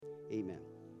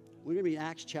We're going to be in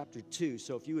Acts chapter 2,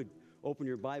 so if you would open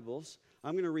your Bibles,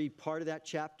 I'm going to read part of that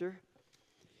chapter. I'm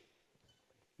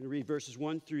going to read verses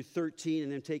 1 through 13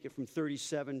 and then take it from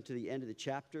 37 to the end of the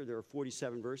chapter. There are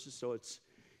 47 verses, so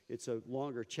it's a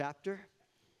longer chapter.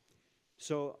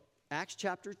 So Acts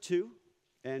chapter 2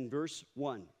 and verse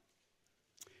 1.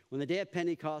 When the day of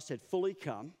Pentecost had fully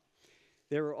come,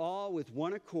 they were all with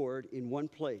one accord in one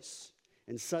place.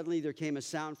 And suddenly there came a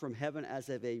sound from heaven as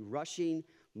of a rushing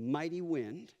mighty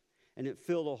wind, and it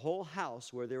filled the whole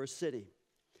house where they were sitting.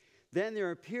 Then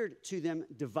there appeared to them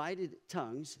divided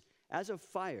tongues as of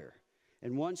fire,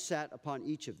 and one sat upon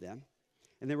each of them.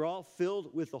 And they were all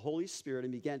filled with the Holy Spirit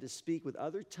and began to speak with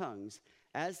other tongues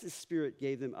as the Spirit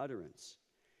gave them utterance.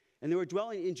 And there were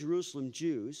dwelling in Jerusalem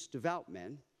Jews, devout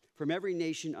men, from every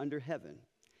nation under heaven.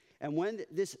 And when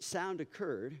this sound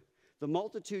occurred, the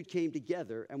multitude came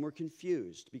together and were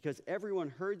confused, because everyone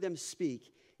heard them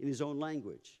speak in his own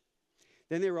language.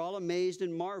 Then they were all amazed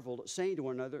and marveled, saying to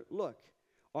one another, "Look,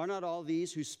 are not all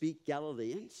these who speak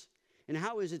Galileans? And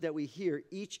how is it that we hear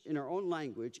each in our own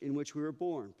language in which we were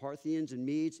born? Parthians and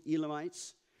Medes,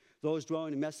 Elamites, those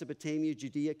dwelling in Mesopotamia,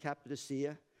 Judea,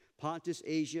 Cappadocia, Pontus,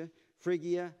 Asia,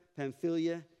 Phrygia,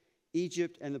 Pamphylia,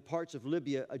 Egypt, and the parts of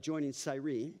Libya adjoining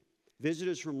Cyrene,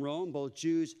 visitors from Rome, both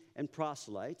Jews and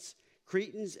proselytes,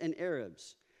 Cretans and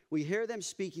Arabs. We hear them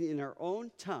speaking in our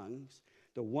own tongues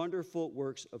the wonderful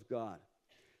works of God."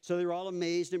 So they were all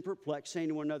amazed and perplexed, saying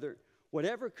to one another,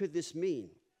 "Whatever could this mean?"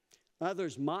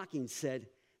 Others, mocking, said,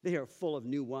 "They are full of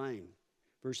new wine."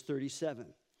 Verse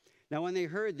 37. Now when they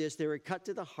heard this, they were cut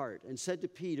to the heart and said to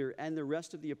Peter and the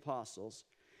rest of the apostles,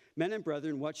 "Men and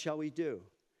brethren, what shall we do?"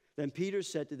 Then Peter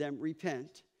said to them,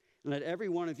 "Repent, and let every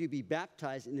one of you be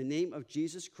baptized in the name of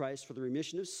Jesus Christ for the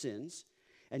remission of sins,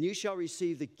 and you shall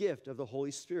receive the gift of the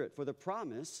Holy Spirit. For the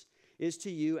promise is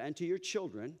to you and to your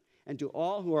children, and to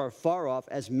all who are far off,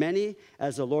 as many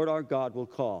as the Lord our God will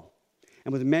call."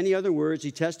 And with many other words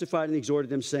he testified and exhorted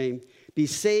them, saying, "Be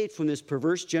saved from this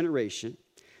perverse generation."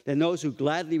 Then those who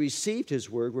gladly received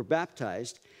his word were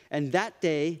baptized, and that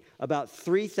day about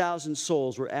 3,000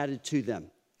 souls were added to them.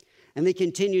 And they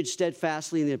continued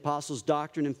steadfastly in the apostles'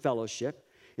 doctrine and fellowship,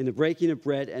 in the breaking of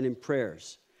bread and in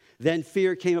prayers. Then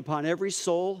fear came upon every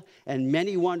soul, and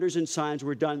many wonders and signs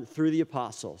were done through the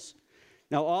apostles.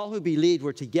 Now all who believed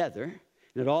were together,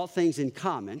 and had all things in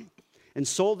common, and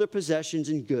sold their possessions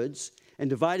and goods, and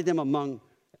divided them among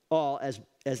all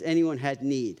as anyone had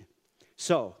need.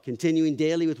 So, continuing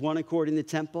daily with one accord in the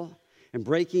temple, and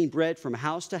breaking bread from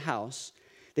house to house,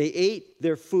 they ate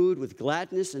their food with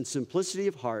gladness and simplicity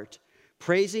of heart,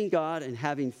 praising God and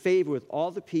having favor with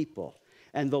all the people.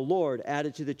 And the Lord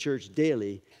added to the church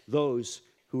daily those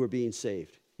who were being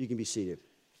saved. You can be seated.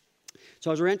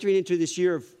 So as we're entering into this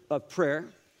year of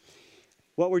prayer,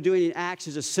 what we're doing in Acts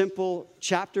is a simple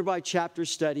chapter-by-chapter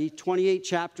study, 28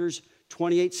 chapters,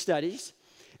 28 studies.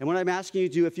 And what I'm asking you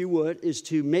to do, if you would, is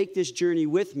to make this journey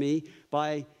with me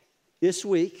by this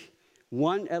week,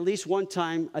 at least one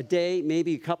time a day,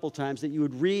 maybe a couple times, that you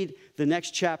would read the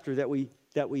next chapter that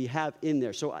we have in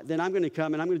there. So then I'm going to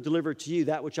come and I'm going to deliver to you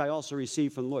that which I also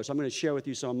received from the Lord. So I'm going to share with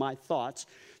you some of my thoughts.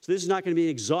 So this is not going to be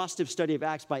an exhaustive study of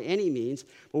Acts by any means,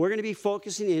 but we're going to be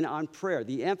focusing in on prayer.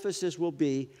 The emphasis will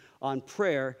be on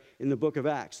prayer in the book of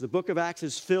Acts. The book of Acts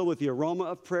is filled with the aroma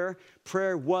of prayer.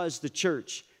 Prayer was the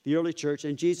church, the early church,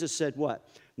 and Jesus said what?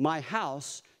 "My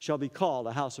house shall be called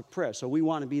a house of prayer." So we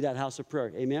want to be that house of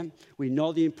prayer, amen? We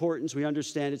know the importance, we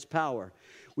understand its power.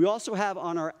 We also have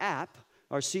on our app,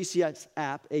 our CCS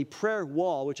app, a prayer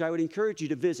wall, which I would encourage you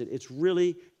to visit. It's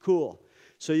really cool.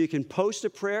 So you can post a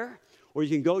prayer, or you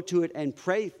can go to it and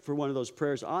pray for one of those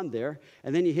prayers on there,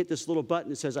 and then you hit this little button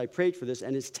that says, "I prayed for this,"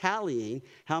 and it's tallying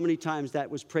how many times that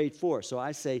was prayed for. So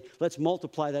I say, let's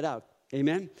multiply that out,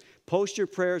 amen? Post your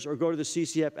prayers or go to the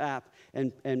CCF app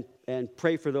and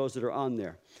pray for those that are on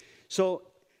there. So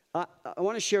I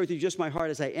want to share with you just my heart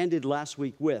as I ended last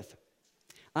week with.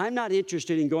 I'm not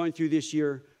interested in going through this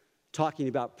year talking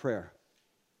about prayer.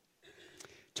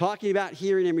 Talking about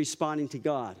hearing and responding to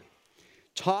God.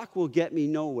 Talk will get me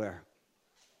nowhere.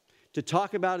 To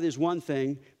talk about it is one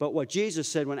thing, but what Jesus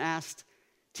said when asked,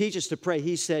 teach us to pray,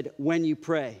 he said, when you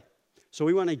pray. So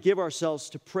we want to give ourselves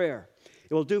to prayer.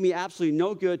 It will do me absolutely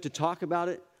no good to talk about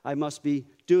it. I must be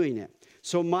doing it.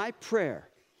 So my prayer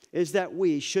is that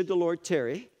we, should the Lord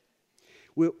tarry,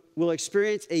 will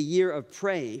experience a year of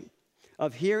praying,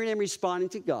 of hearing and responding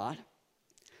to God,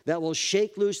 that will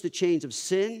shake loose the chains of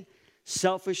sin,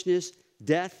 selfishness,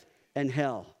 death, and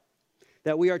hell.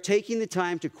 That we are taking the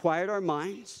time to quiet our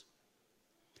minds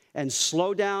and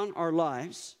slow down our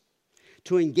lives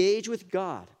to engage with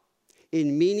God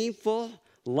in meaningful,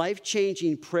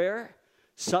 life-changing prayer,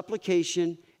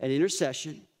 supplication, and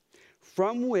intercession,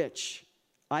 from which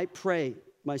I pray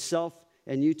myself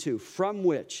and you too, from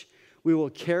which we will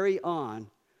carry on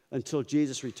until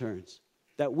Jesus returns.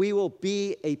 That we will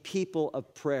be a people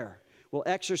of prayer. We'll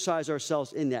exercise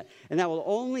ourselves in that. And that will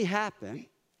only happen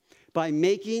by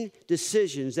making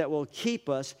decisions that will keep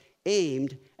us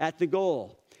aimed at the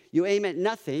goal. You aim at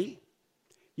nothing,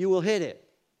 you will hit it.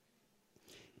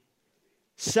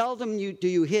 Seldom do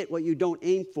you hit what you don't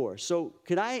aim for. So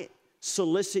could I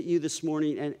solicit you this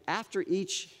morning, and after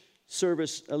each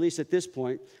service, at least at this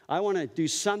point, I want to do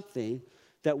something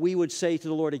that we would say to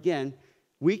the Lord again,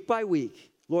 week by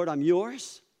week. Lord, I'm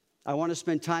yours. I want to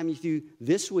spend time with you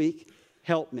this week.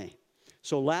 Help me.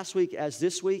 So last week, as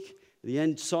this week, the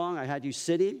end song, I had you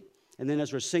sitting. And then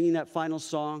as we're singing that final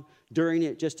song, during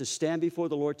it, just to stand before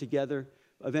the Lord together,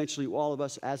 eventually all of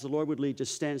us, as the Lord would lead,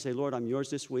 just stand and say, Lord, I'm yours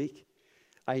this week.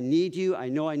 I need you. I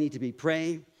know I need to be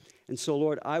praying. And so,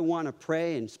 Lord, I want to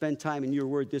pray and spend time in your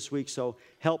word this week, so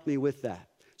help me with that.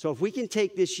 So if we can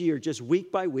take this year just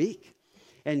week by week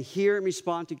and hear and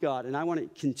respond to God, and I want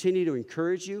to continue to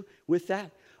encourage you with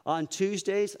that. On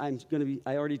Tuesdays, I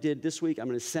already did this week, I'm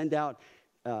going to send out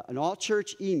an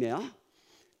all-church email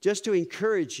just to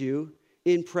encourage you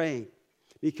in praying.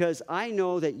 Because I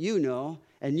know that you know,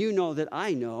 and you know that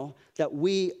I know, that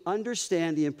we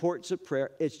understand the importance of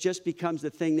prayer. It just becomes the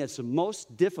thing that's the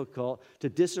most difficult to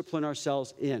discipline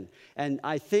ourselves in. And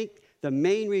I think the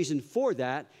main reason for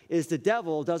that is the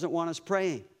devil doesn't want us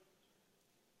praying.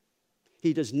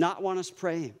 He does not want us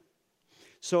praying.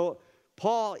 So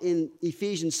Paul in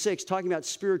Ephesians 6, talking about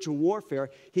spiritual warfare,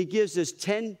 he gives this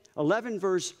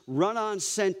 11-verse run-on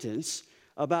sentence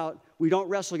about we don't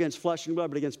wrestle against flesh and blood,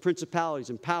 but against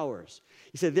principalities and powers.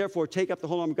 He said, therefore, take up the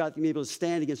whole armor of God that you may be able to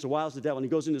stand against the wiles of the devil. And he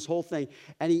goes into this whole thing,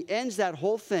 and he ends that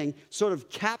whole thing sort of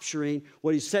capturing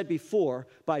what he said before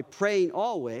by praying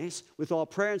always with all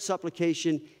prayer and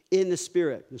supplication in the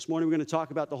Spirit. This morning we're going to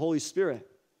talk about the Holy Spirit.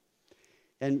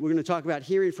 And we're going to talk about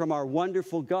hearing from our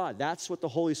wonderful God. That's what the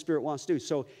Holy Spirit wants to do.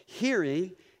 So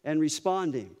hearing and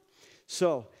responding.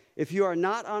 So if you are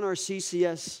not on our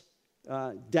CCS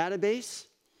database,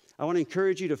 I want to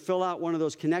encourage you to fill out one of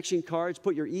those connection cards,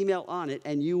 put your email on it,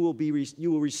 and you will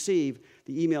receive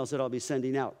the emails that I'll be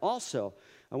sending out. Also,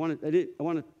 I didn't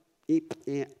want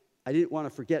to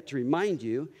forget to remind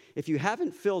you, if you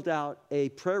haven't filled out a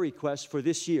prayer request for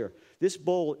this year, this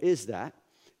bowl is that.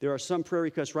 There are some prayer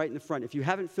requests right in the front. If you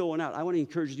haven't filled one out, I want to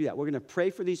encourage you to do that. We're going to pray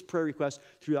for these prayer requests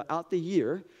throughout the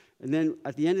year, and then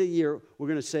at the end of the year, we're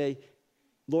going to say,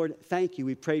 Lord, thank you.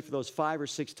 We prayed for those 5 or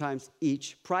 6 times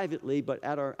each, privately, but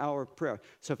at our hour of prayer.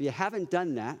 So if you haven't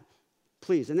done that,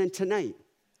 please. And then tonight,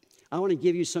 I want to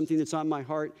give you something that's on my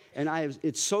heart, and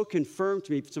it's so confirmed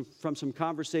to me from some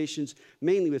conversations,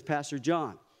 mainly with Pastor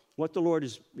John, what the Lord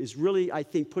is really, I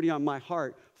think, putting on my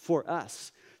heart for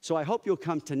us. So I hope you'll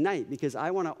come tonight, because I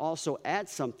want to also add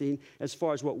something as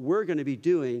far as what we're going to be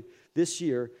doing this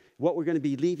year, what we're going to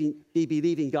be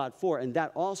believing God for, and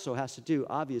that also has to do,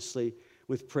 obviously,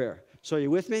 with prayer. So are you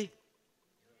with me?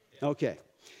 Okay.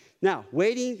 Now,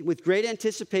 waiting with great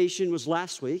anticipation was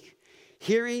last week.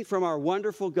 Hearing from our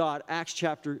wonderful God, Acts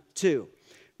chapter 2.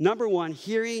 Number 1,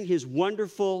 hearing his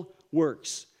wonderful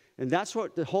works. And that's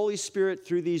what the Holy Spirit,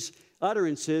 through these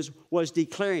utterances, was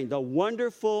declaring, the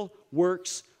wonderful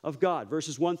works of God,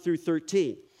 verses 1 through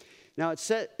 13. Now, it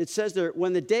says there,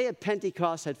 when the day of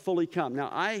Pentecost had fully come. Now,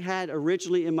 I had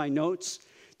originally in my notes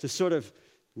to sort of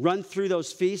run through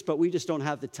those feasts, but we just don't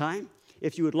have the time.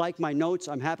 If you would like my notes,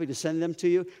 I'm happy to send them to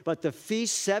you. But the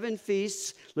feasts, 7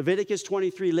 feasts, Leviticus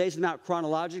 23 lays them out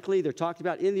chronologically. They're talked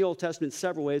about in the Old Testament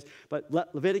several ways, but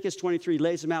Leviticus 23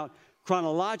 lays them out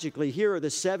chronologically. Here are the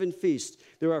 7 feasts.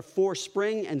 There are 4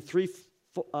 spring and 3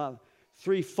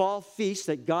 fall feasts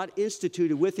that God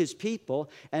instituted with his people,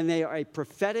 and they are a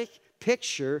prophetic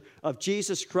picture of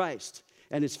Jesus Christ.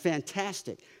 And it's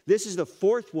fantastic. This is the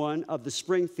 4th one of the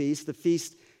spring feast, the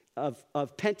feast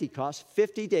of Pentecost,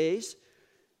 50 days.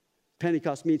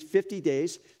 Pentecost means 50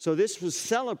 days. So this was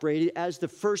celebrated as the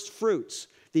first fruits,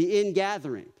 the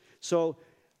ingathering. So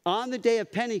on the day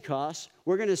of Pentecost,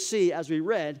 we're going to see, as we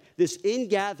read, this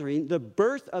ingathering, the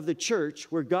birth of the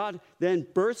church, where God then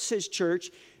births his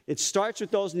church. It starts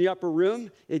with those in the upper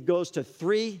room. It goes to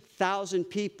 3,000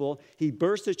 people. He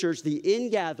births the church, the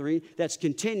ingathering that's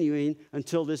continuing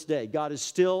until this day. God is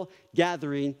still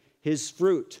gathering his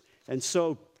fruit. And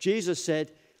so Jesus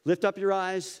said, lift up your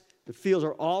eyes. The fields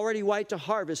are already white to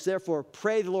harvest. Therefore,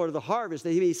 pray the Lord of the harvest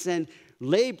that he may send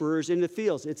laborers in the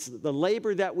fields. It's the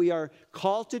labor that we are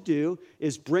called to do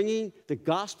is bringing the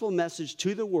gospel message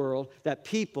to the world that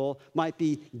people might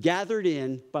be gathered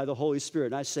in by the Holy Spirit.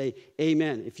 And I say,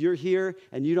 amen. If you're here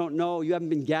and you don't know, you haven't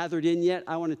been gathered in yet,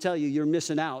 I want to tell you, you're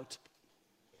missing out.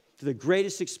 The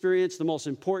greatest experience, the most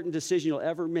important decision you'll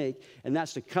ever make, and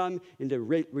that's to come into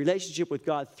relationship with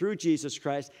God through Jesus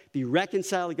Christ, be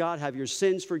reconciled to God, have your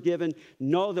sins forgiven,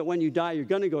 know that when you die, you're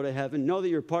going to go to heaven, know that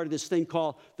you're part of this thing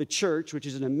called the church, which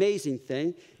is an amazing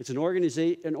thing. It's an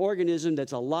organism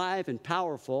that's alive and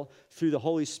powerful through the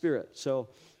Holy Spirit. So,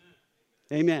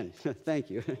 amen.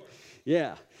 Thank you.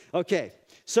 Yeah. Okay.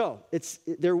 So,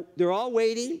 they're all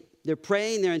waiting. They're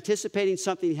praying, they're anticipating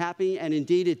something happening, and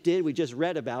indeed it did. We just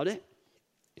read about it.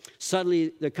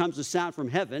 Suddenly there comes a sound from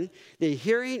heaven. They're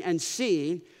hearing and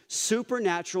seeing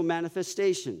supernatural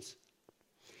manifestations.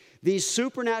 These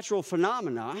supernatural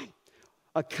phenomena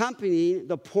accompanying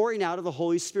the pouring out of the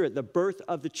Holy Spirit, the birth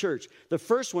of the church. The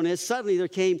first one is suddenly there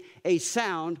came a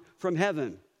sound from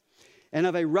heaven, and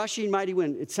of a rushing mighty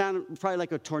wind. It sounded probably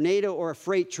like a tornado or a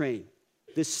freight train,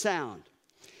 this sound.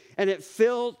 And it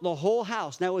filled the whole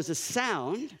house. Now, it was a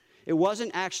sound. It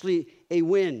wasn't actually a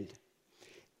wind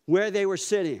where they were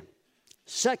sitting.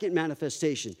 Second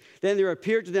manifestation. Then there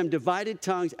appeared to them divided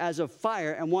tongues as of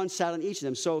fire, and one sat on each of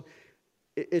them. So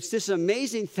it's this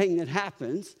amazing thing that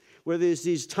happens where there's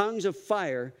these tongues of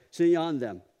fire sitting on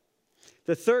them.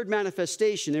 The third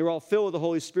manifestation, they were all filled with the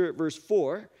Holy Spirit, verse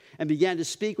 4, and began to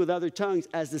speak with other tongues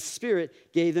as the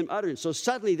Spirit gave them utterance. So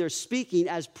suddenly they're speaking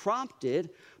as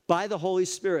prompted by the Holy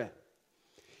Spirit.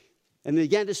 And they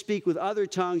began to speak with other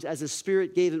tongues as the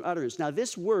Spirit gave them utterance. Now,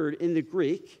 this word in the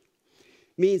Greek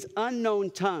means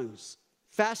unknown tongues.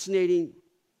 Fascinating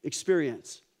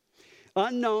experience.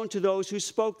 Unknown to those who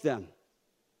spoke them.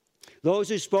 Those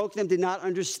who spoke them did not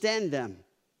understand them.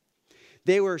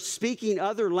 They were speaking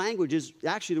other languages.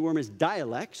 Actually, the word is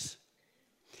dialects.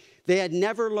 They had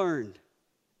never learned.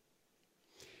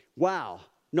 Wow.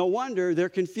 No wonder they're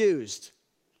confused.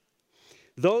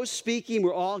 Those speaking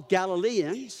were all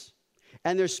Galileans,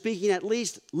 and they're speaking at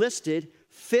least listed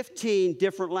 15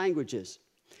 different languages.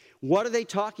 What are they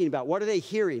talking about? What are they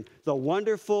hearing? The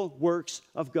wonderful works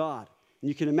of God. And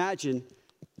you can imagine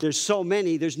there's so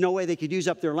many, there's no way they could use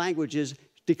up their languages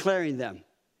declaring them.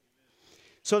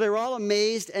 So they were all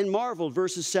amazed and marveled,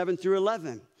 verses 7 through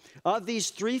 11. Of these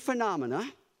three phenomena,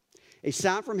 a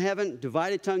sound from heaven,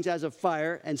 divided tongues as of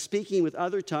fire, and speaking with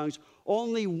other tongues,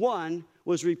 only one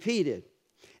was repeated.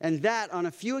 And that on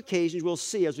a few occasions we'll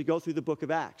see as we go through the book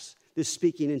of Acts, this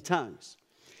speaking in tongues.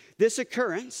 This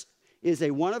occurrence is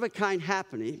a one-of-a-kind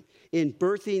happening in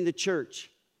birthing the church.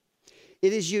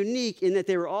 It is unique in that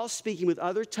they were all speaking with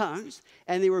other tongues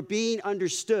and they were being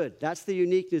understood. That's the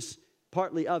uniqueness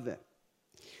partly of it.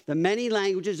 The many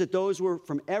languages that those were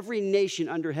from every nation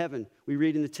under heaven, we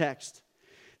read in the text.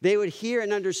 They would hear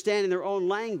and understand in their own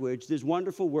language these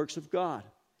wonderful works of God.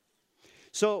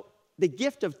 So the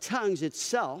gift of tongues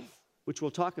itself, which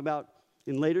we'll talk about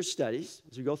in later studies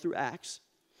as we go through Acts,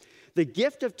 the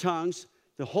gift of tongues,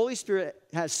 the Holy Spirit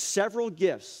has several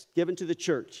gifts given to the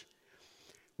church.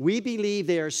 We believe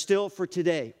they are still for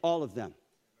today, all of them.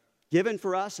 Given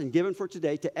for us and given for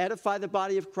today to edify the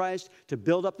body of Christ, to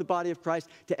build up the body of Christ,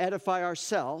 to edify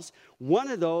ourselves. One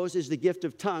of those is the gift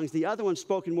of tongues. The other one,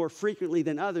 spoken more frequently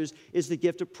than others, is the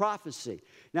gift of prophecy.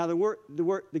 Now,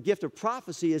 the gift of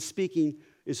prophecy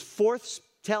is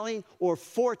forth-telling or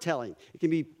foretelling. It can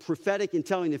be prophetic in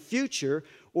telling the future,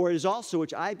 or it is also,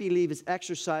 which I believe is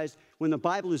exercised when the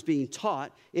Bible is being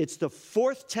taught, it's the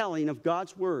forthtelling of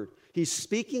God's word. He's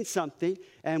speaking something,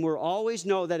 and we'll always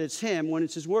know that it's him when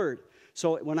it's his word.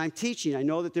 So when I'm teaching, I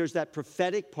know that there's that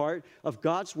prophetic part of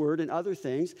God's word and other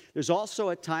things. There's also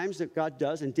at times that God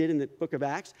does and did in the book of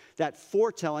Acts, that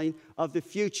foretelling of the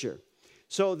future.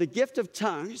 So the gift of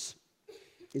tongues,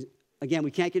 again,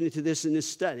 we can't get into this in this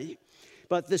study,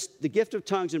 but the gift of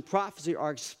tongues and prophecy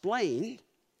are explained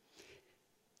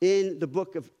in the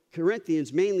book of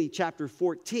Corinthians, mainly chapter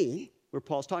 14, where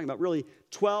Paul's talking about really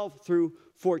 12 through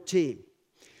 14.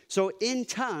 So in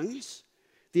tongues,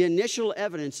 the initial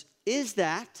evidence is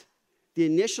that,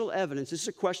 this is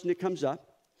a question that comes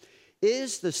up,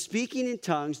 is the speaking in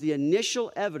tongues the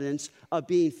initial evidence of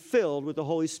being filled with the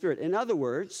Holy Spirit? In other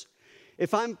words,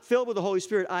 if I'm filled with the Holy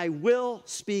Spirit, I will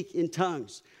speak in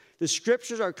tongues. The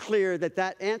scriptures are clear that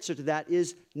that answer to that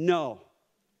is no.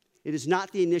 It is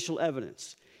not the initial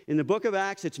evidence. In the book of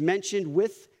Acts, it's mentioned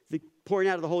with the pouring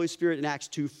out of the Holy Spirit in Acts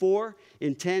 2:4,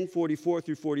 in 10:44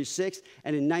 through 46,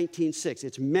 and in 19:6.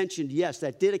 It's mentioned, yes,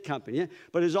 that did accompany it,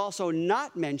 but it is also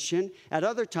not mentioned at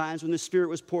other times when the Spirit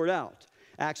was poured out.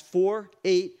 Acts 4,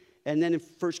 8, and then in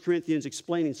 1 Corinthians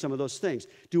explaining some of those things.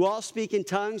 Do all speak in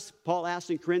tongues? Paul asked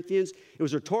in Corinthians. It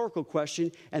was a rhetorical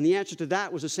question, and the answer to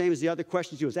that was the same as the other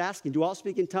questions he was asking. Do all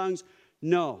speak in tongues?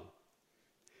 No.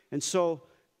 And so,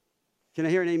 can I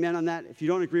hear an amen on that? If you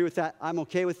don't agree with that, I'm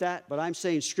okay with that, but I'm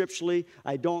saying scripturally,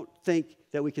 I don't think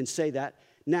that we can say that.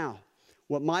 Now,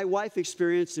 what my wife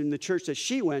experienced in the church that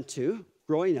she went to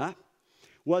growing up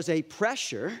was a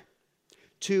pressure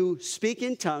to speak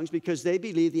in tongues because they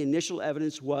believed the initial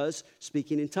evidence was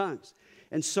speaking in tongues.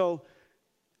 And so,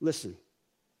 listen,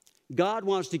 God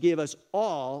wants to give us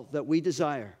all that we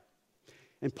desire.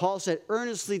 And Paul said,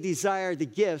 earnestly desire the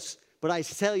gifts, but I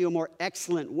tell you a more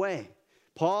excellent way.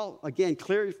 Paul, again,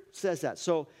 clearly says that.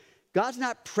 So God's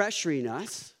not pressuring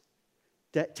us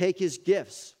to take his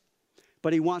gifts,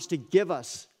 but he wants to give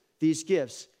us these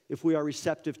gifts if we are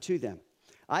receptive to them.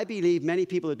 I believe many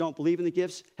people that don't believe in the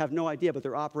gifts have no idea, but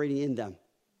they're operating in them.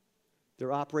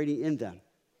 They're operating in them.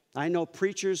 I know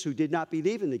preachers who did not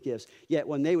believe in the gifts, yet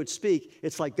when they would speak,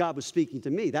 it's like God was speaking to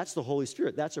me. That's the Holy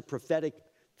Spirit. That's a prophetic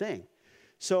thing.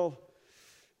 So,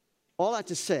 all that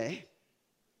to say,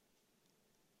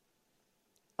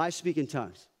 I speak in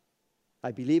tongues.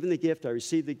 I believe in the gift. I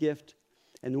received the gift.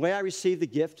 And the way I received the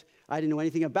gift, I didn't know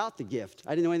anything about the gift.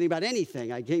 I didn't know anything about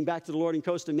anything. I came back to the Lord in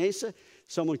Costa Mesa.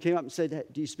 Someone came up and said, hey,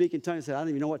 do you speak in tongues? I said, I don't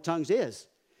even know what tongues is.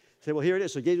 I said, well, here it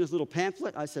is. So he gave me this little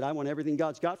pamphlet. I said, I want everything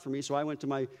God's got for me. So I went to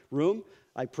my room.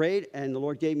 I prayed, and the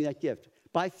Lord gave me that gift.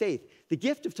 By faith. The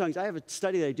gift of tongues, I have a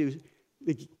study that I do.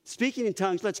 Speaking in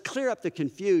tongues, let's clear up the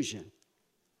confusion.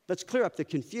 Let's clear up the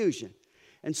confusion.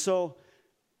 And so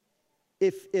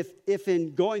if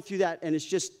in going through that, and it's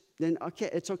just, then okay,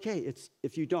 it's okay. It's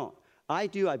if you don't. I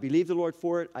do. I believe the Lord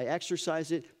for it. I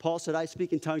exercise it. Paul said, I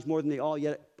speak in tongues more than they all,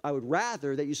 yet I would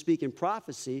rather that you speak in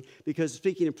prophecy, because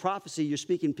speaking in prophecy, you're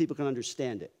speaking, people can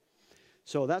understand it.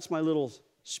 So that's my little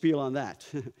spiel on that.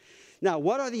 Now,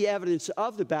 what are the evidence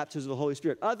of the baptism of the Holy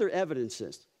Spirit? Other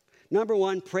evidences. Number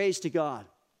one, praise to God.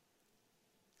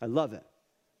 I love it.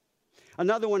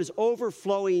 Another one is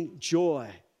overflowing joy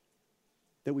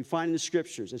that we find in the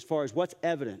scriptures as far as what's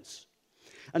evidence.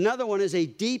 Another one is a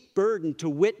deep burden to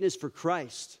witness for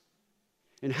Christ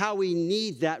and how we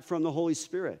need that from the Holy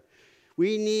Spirit.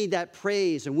 We need that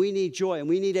praise, and we need joy, and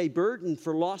we need a burden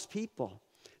for lost people.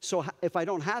 So if I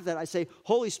don't have that, I say,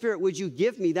 Holy Spirit, would you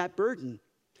give me that burden?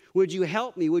 Would you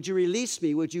help me? Would you release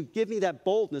me? Would you give me that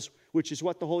boldness, which is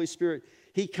what the Holy Spirit,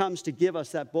 he comes to give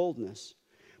us that boldness.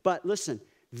 But listen,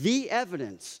 the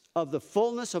evidence of the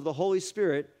fullness of the Holy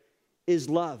Spirit is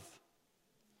love.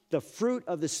 The fruit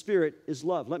of the Spirit is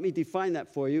love. Let me define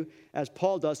that for you, as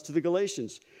Paul does to the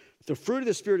Galatians. The fruit of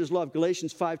the Spirit is love,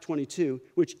 Galatians 5:22,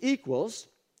 which equals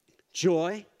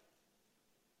joy,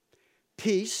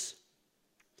 peace,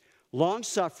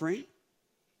 long-suffering,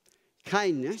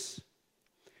 kindness,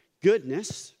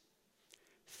 goodness,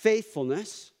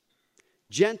 faithfulness,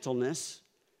 gentleness,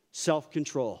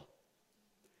 self-control.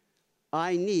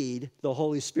 I need the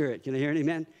Holy Spirit. Can I hear an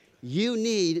amen? You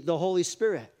need the Holy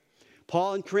Spirit.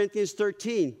 Paul in Corinthians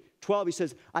 13:12, he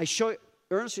says, I show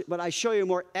you a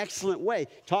more excellent way.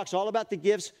 Talks all about the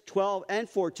gifts, 12 and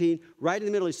 14. Right in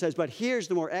the middle, he says, but here's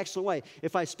the more excellent way.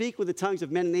 If I speak with the tongues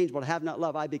of men and angels, but have not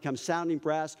love, I become sounding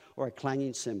brass or a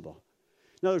clanging cymbal.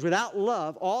 In other words, without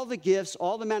love, all the gifts,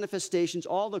 all the manifestations,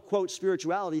 all the, quote,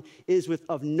 spirituality is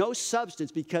of no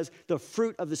substance, because the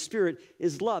fruit of the Spirit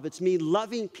is love. It's me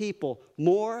loving people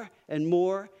more and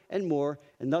more and more.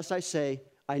 And thus I say,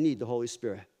 I need the Holy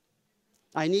Spirit.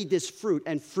 I need this fruit,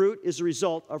 and fruit is a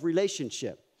result of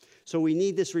relationship. So we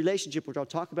need this relationship, which I'll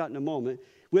talk about in a moment,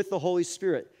 with the Holy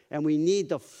Spirit. And we need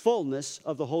the fullness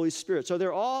of the Holy Spirit. So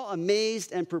they're all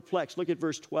amazed and perplexed. Look at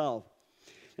verse 12.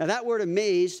 Now that word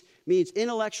amazed means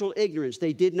intellectual ignorance.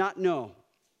 They did not know.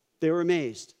 They were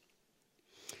amazed.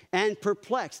 And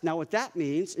perplexed. Now what that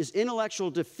means is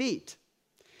intellectual defeat.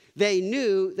 They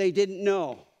knew they didn't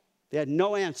know. They had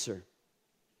no answer.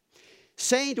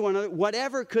 Saying to one another,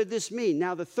 whatever could this mean?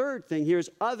 Now the third thing here is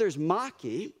others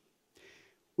mocking,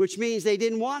 which means they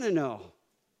didn't want to know.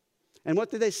 And what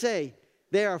did they say?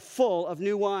 They are full of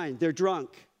new wine. They're drunk.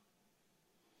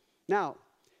 Now,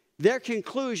 their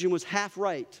conclusion was half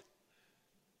right.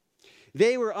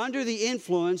 They were under the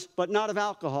influence, but not of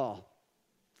alcohol.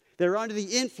 They were under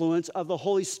the influence of the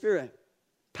Holy Spirit,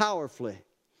 powerfully.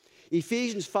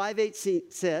 Ephesians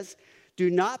 5:8 says, do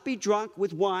not be drunk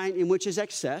with wine in which is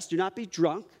excess. Do not be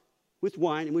drunk with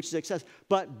wine in which is excess.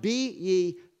 But be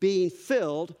ye being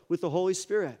filled with the Holy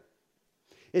Spirit.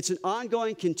 It's an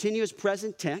ongoing, continuous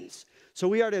present tense. So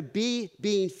we are to be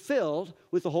being filled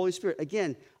with the Holy Spirit.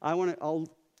 Again, I'll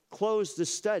close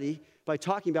this study by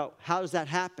talking about how does that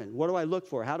happen? What do I look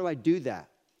for? How do I do that?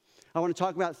 I want to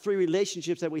talk about 3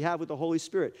 relationships that we have with the Holy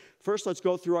Spirit. First, let's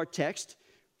go through our text,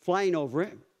 flying over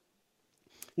it.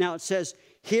 Now, it says,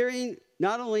 hearing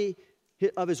not only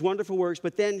of his wonderful works,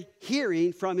 but then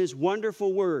hearing from his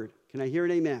wonderful word. Can I hear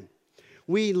an amen?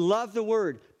 We love the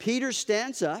word. Peter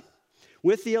stands up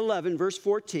with the 11, verse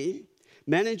 14.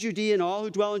 Men in Judea and all who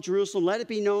dwell in Jerusalem, let it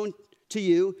be known to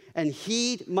you and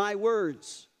heed my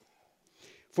words.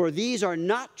 For these are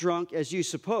not drunk as you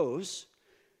suppose,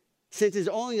 since it's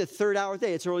only the 3rd hour of the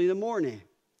day, it's early in the morning.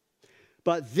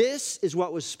 But this is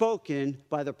what was spoken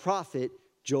by the prophet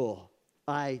Joel.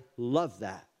 I love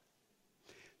that.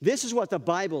 This is what the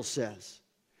Bible says.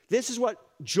 This is what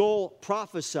Joel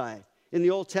prophesied in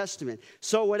the Old Testament.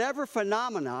 So whatever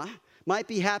phenomena might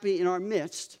be happening in our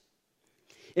midst,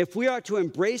 if we are to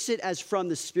embrace it as from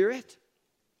the Spirit,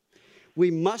 we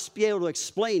must be able to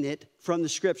explain it from the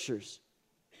Scriptures.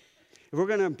 If we're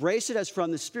going to embrace it as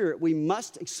from the Spirit, we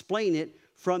must explain it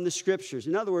from the Scriptures.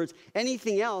 In other words,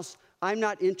 anything else, I'm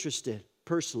not interested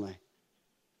personally.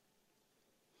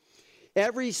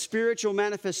 Every spiritual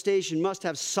manifestation must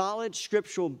have solid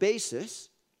scriptural basis.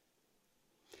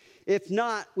 If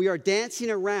not, we are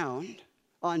dancing around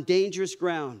on dangerous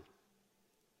ground.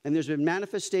 And there's been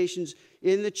manifestations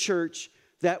in the church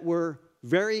that were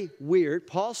very weird.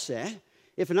 Paul said,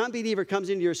 if an unbeliever comes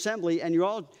into your assembly and you're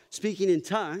all speaking in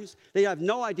tongues, they have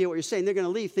no idea what you're saying. They're going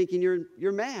to leave thinking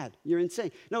you're mad, you're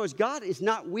insane. In other words, God is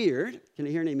not weird. Can I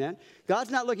hear an amen?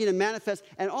 God's not looking to manifest.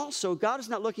 And also, God is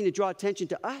not looking to draw attention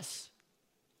to us.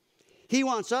 He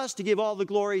wants us to give all the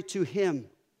glory to him.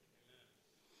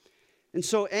 And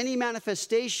so any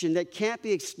manifestation that can't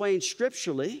be explained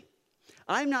scripturally,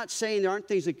 I'm not saying there aren't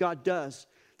things that God does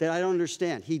that I don't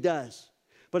understand. He does.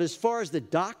 But as far as the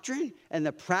doctrine and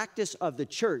the practice of the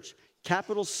church,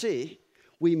 capital C,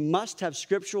 we must have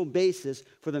scriptural basis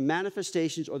for the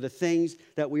manifestations or the things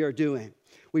that we are doing.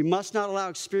 We must not allow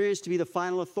experience to be the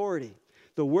final authority.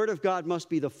 The Word of God must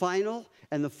be the final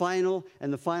and the final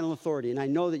and the final authority. And I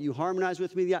know that you harmonize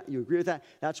with me. You agree with that.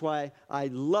 That's why I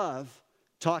love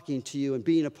talking to you and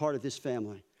being a part of this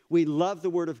family. We love the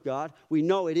Word of God. We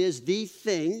know it is the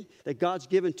thing that God's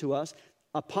given to us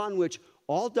upon which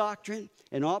all doctrine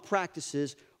and all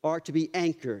practices are to be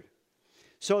anchored.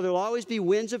 So there'll always be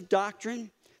winds of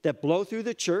doctrine that blow through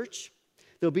the church.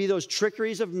 There'll be those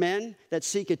trickeries of men that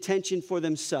seek attention for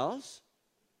themselves.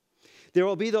 There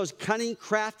will be those cunning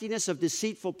craftiness of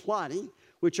deceitful plotting,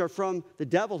 which are from the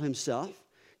devil himself.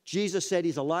 Jesus said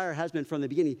he's a liar, has been from the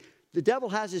beginning. The devil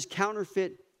has his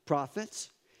counterfeit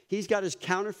prophets. He's got his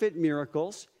counterfeit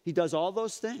miracles. He does all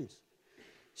those things.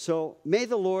 So may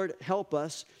the Lord help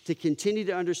us to continue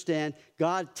to understand.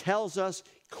 God tells us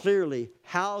clearly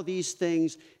how these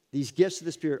things, these gifts of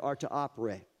the Spirit, are to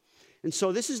operate. And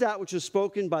so this is that which was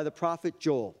spoken by the prophet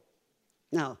Joel.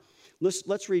 Now,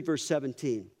 let's read verse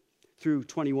 17 through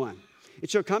 21. It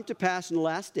shall come to pass in the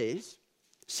last days,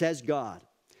 says God,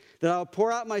 that I will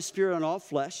pour out my Spirit on all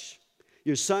flesh.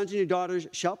 Your sons and your daughters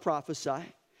shall prophesy.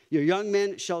 Your young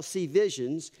men shall see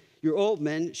visions. Your old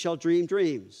men shall dream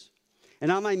dreams.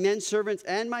 And on my men servants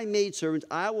and my maidservants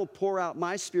I will pour out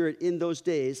my Spirit in those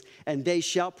days, and they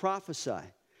shall prophesy.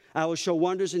 I will show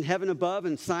wonders in heaven above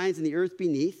and signs in the earth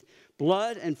beneath,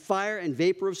 blood and fire and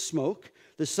vapor of smoke.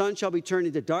 The sun shall be turned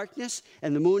into darkness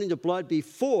and the moon into blood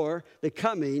before the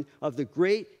coming of the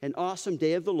great and awesome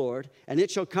day of the Lord. And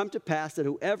it shall come to pass that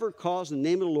whoever calls in the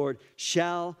name of the Lord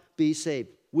shall be saved.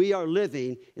 We are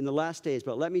living in the last days,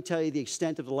 but let me tell you the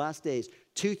extent of the last days,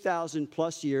 2,000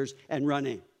 plus years and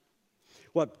running.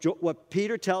 What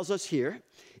Peter tells us here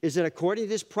is that according to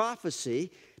this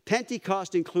prophecy,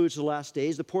 Pentecost includes the last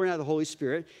days, the pouring out of the Holy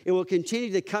Spirit. It will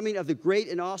continue the coming of the great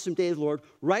and awesome day of the Lord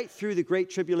right through the great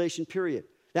tribulation period.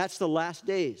 That's the last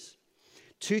days.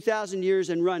 2,000 years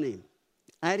and running.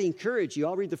 I'd encourage you,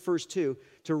 I'll read the first two,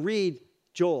 to read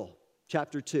Joel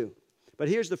chapter 2. But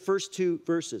here's the first 2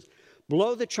 verses.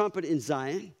 Blow the trumpet in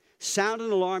Zion. Sound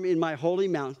an alarm in my holy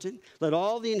mountain. Let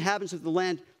all the inhabitants of the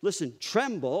land, listen,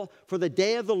 tremble, for the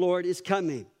day of the Lord is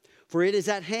coming. For it is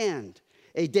at hand.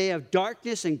 A day of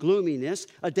darkness and gloominess,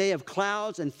 a day of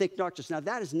clouds and thick darkness. Now,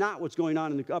 that is not what's going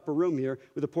on in the upper room here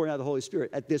with the pouring out of the Holy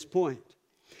Spirit at this point.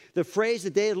 The phrase,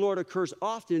 the day of the Lord, occurs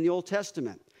often in the Old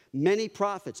Testament. Many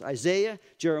prophets, Isaiah,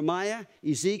 Jeremiah,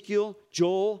 Ezekiel,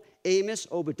 Joel, Amos,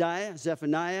 Obadiah,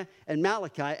 Zephaniah, and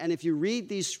Malachi. And if you read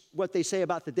these, what they say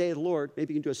about the day of the Lord,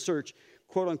 maybe you can do a search,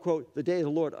 quote unquote, the day of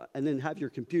the Lord, and then have your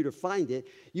computer find it,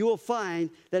 you will find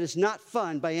that it's not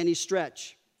fun by any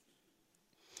stretch.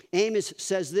 Amos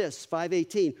says this,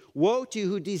 5:18, woe to you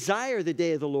who desire the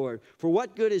day of the Lord. For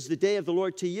what good is the day of the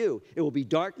Lord to you? It will be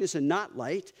darkness and not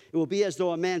light. It will be as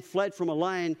though a man fled from a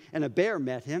lion and a bear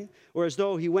met him, or as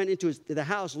though he went into the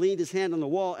house, leaned his hand on the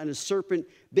wall, and a serpent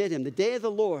bit him. The day of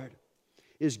the Lord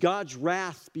is God's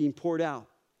wrath being poured out.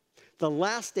 The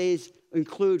last days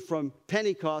include from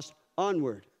Pentecost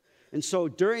onward. And so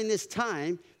during this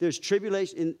time, there's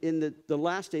tribulation in the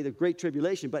last day, the great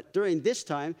tribulation. But during this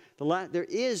time, there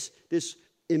is this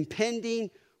impending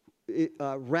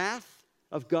wrath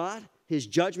of God, his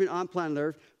judgment on planet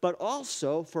Earth, but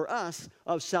also for us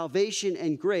of salvation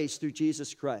and grace through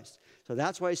Jesus Christ. So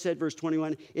that's why I said, verse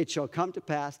 21, it shall come to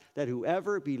pass that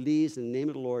whoever believes in the name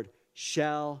of the Lord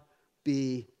shall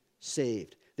be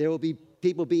saved. There will be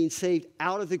people being saved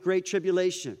out of the great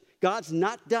tribulation. God's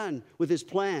not done with his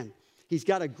plan. He's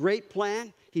got a great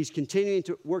plan. He's continuing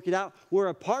to work it out. We're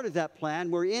a part of that plan.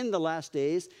 We're in the last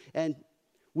days, and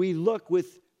we look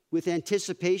with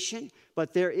anticipation,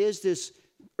 but there is this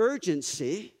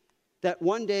urgency that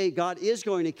one day God is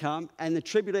going to come, and the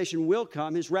tribulation will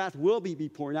come. His wrath will be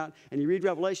poured out. And you read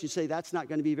Revelation, you say, that's not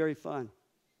going to be very fun.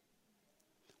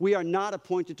 We are not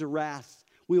appointed to wrath.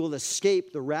 We will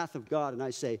escape the wrath of God. And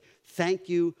I say, thank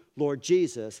you, Lord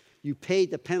Jesus. You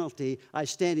paid the penalty. I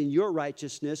stand in your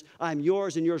righteousness. I'm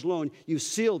yours and yours alone. You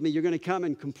sealed me. You're going to come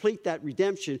and complete that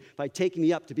redemption by taking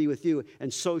me up to be with you.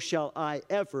 And so shall I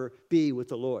ever be with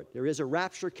the Lord. There is a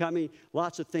rapture coming.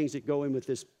 Lots of things that go in with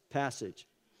this passage.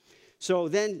 So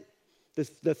then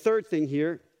the third thing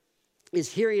here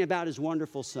is hearing about his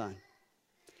wonderful Son.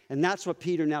 And that's what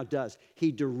Peter now does.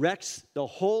 He directs the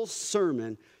whole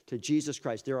sermon to Jesus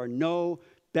Christ. There are no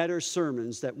better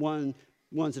sermons than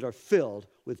ones that are filled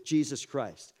with Jesus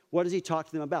Christ. What does he talk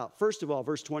to them about? First of all,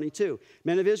 verse 22,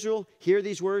 men of Israel, hear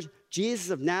these words. Jesus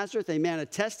of Nazareth, a man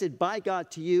attested by God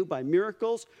to you by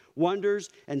miracles, wonders,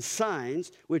 and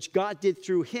signs, which God did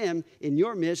through him in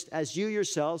your midst, as you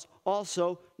yourselves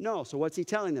also know. So what's he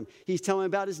telling them? He's telling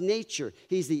them about his nature.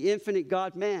 He's the infinite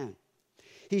God-man.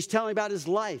 He's telling about his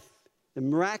life, the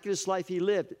miraculous life he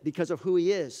lived because of who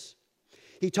he is.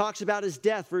 He talks about his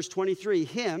death, verse 23,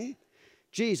 him,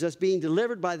 Jesus, being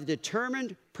delivered by the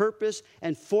determined purpose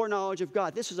and foreknowledge of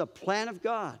God. This is a plan of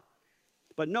God.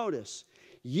 But notice,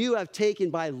 you have taken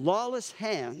by lawless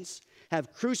hands,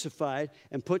 have crucified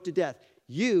and put to death.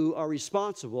 You are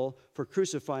responsible for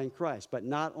crucifying Christ, but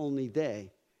not only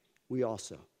they, we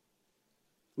also.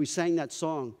 We sang that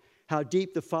song, How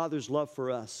Deep the Father's Love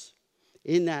for Us.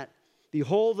 In that,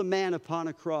 behold the man upon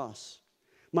a cross,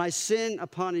 my sin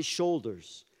upon his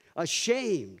shoulders.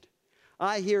 Ashamed,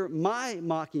 I hear my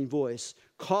mocking voice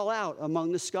call out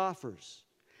among the scoffers.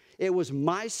 It was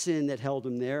my sin that held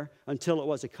him there until it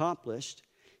was accomplished.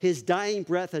 His dying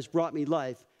breath has brought me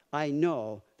life. I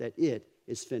know that it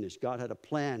is finished. God had a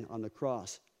plan on the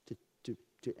cross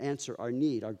to answer our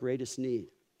need, our greatest need.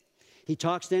 He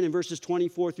talks then in verses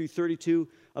 24 through 32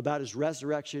 about his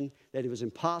resurrection, that it was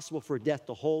impossible for death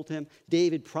to hold him.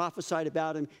 David prophesied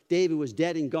about him. David was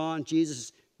dead and gone.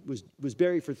 Jesus was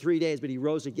buried for 3 days, but he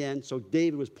rose again. So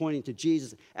David was pointing to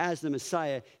Jesus as the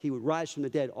Messiah. He would rise from the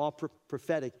dead, all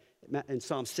prophetic in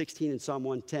Psalm 16 and Psalm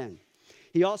 110.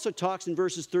 He also talks in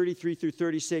verses 33 through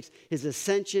 36, his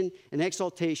ascension and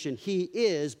exaltation. He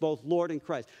is both Lord and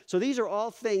Christ. So these are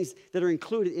all things that are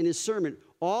included in his sermon,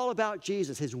 all about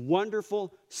Jesus, his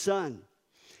wonderful Son.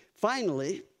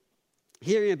 Finally,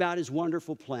 hearing about his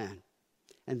wonderful plan.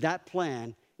 And that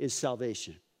plan is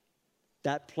salvation.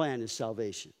 That plan is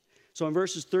salvation. So in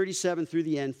verses 37 through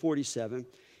the end, 47,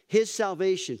 his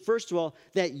salvation, first of all,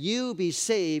 that you be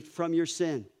saved from your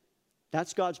sin.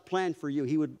 That's God's plan for you.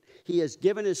 He has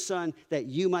given his Son that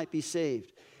you might be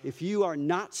saved. If you are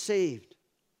not saved,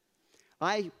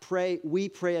 we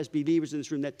pray as believers in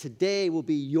this room that today will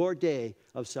be your day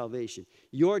of salvation.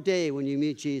 Your day when you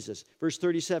meet Jesus. Verse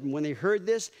 37, when they heard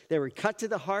this, they were cut to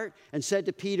the heart and said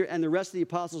to Peter and the rest of the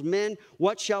apostles, men,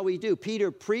 what shall we do? Peter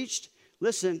preached,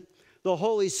 listen, the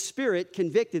Holy Spirit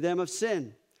convicted them of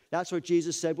sin. That's what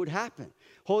Jesus said would happen.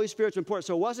 Holy Spirit's important.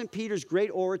 So it wasn't Peter's great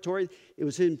oratory. It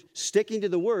was him sticking to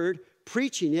the word,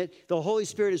 preaching it. The Holy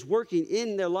Spirit is working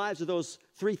in their lives of those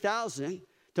 3,000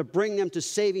 to bring them to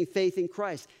saving faith in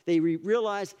Christ. They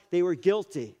realized they were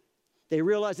guilty. They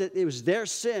realized that it was their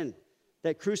sin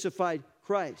that crucified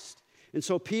Christ. And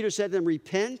so Peter said to them,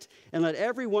 repent and let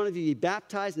every one of you be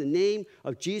baptized in the name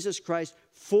of Jesus Christ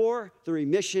for the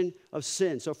remission of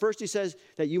sin. So first he says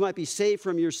that you might be saved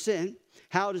from your sin.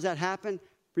 How does that happen?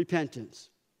 Repentance.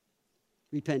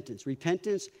 Repentance.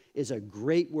 Repentance is a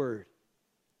great word,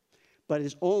 but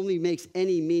it only makes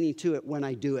any meaning to it when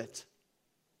I do it.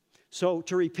 So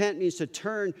to repent means to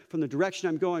turn from the direction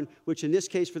I'm going, which in this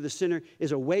case for the sinner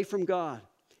is away from God,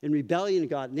 in rebellion to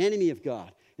God, an enemy of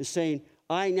God, is saying,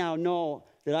 I now know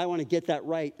that I want to get that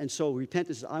right. And so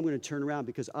repentance is I'm going to turn around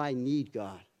because I need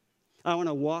God. I want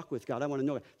to walk with God. I want to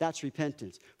know it. That's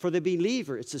repentance. For the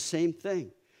believer, it's the same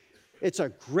thing. It's a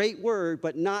great word,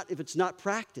 but not if it's not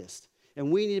practiced.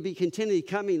 And we need to be continually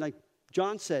coming, like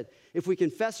John said, if we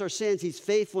confess our sins, he's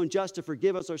faithful and just to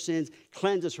forgive us our sins,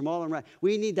 cleanse us from all unrighteousness.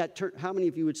 We need that. How many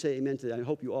of you would say amen to that? I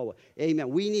hope you all will. Amen.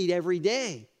 We need every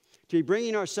day to be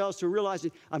bringing ourselves to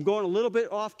realizing I'm going a little bit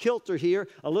off kilter here,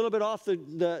 a little bit off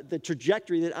the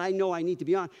trajectory that I know I need to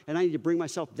be on, and I need to bring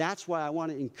myself. That's why I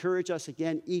want to encourage us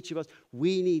again, each of us.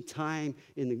 We need time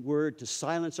in the Word to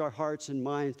silence our hearts and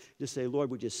minds, to say, Lord,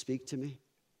 would you speak to me?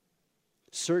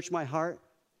 Search my heart.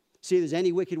 See if there's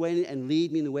any wicked way in it and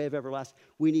lead me in the way of everlasting.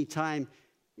 We need time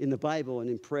in the Bible and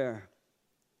in prayer.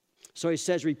 So he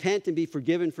says, repent and be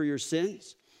forgiven for your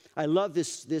sins. I love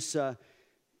this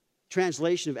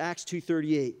translation of Acts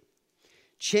 2:38.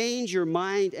 Change your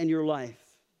mind and your life.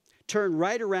 Turn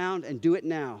right around and do it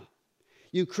now.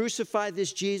 You crucified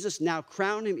this Jesus, now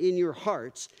crown him in your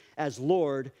hearts as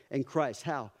Lord and Christ.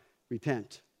 How?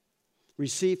 Repent.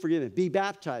 Receive forgiveness. Be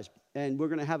baptized. And we're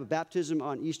going to have a baptism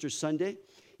on Easter Sunday.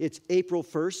 It's April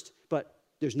 1st, but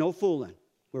there's no fooling.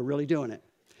 We're really doing it.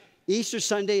 Easter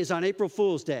Sunday is on April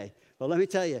Fool's Day. Well, let me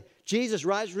tell you, Jesus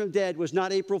rising from the dead was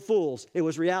not April Fool's. It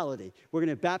was reality. We're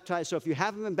going to baptize. So if you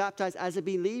haven't been baptized as a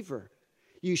believer,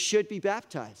 you should be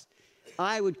baptized.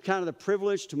 I would count it a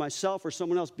privilege to myself or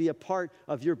someone else be a part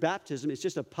of your baptism. It's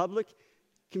just a public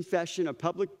confession, a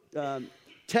public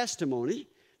testimony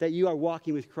that you are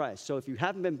walking with Christ. So if you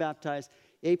haven't been baptized,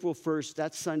 April 1st,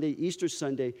 that's Sunday, Easter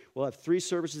Sunday. We'll have 3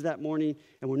 services that morning.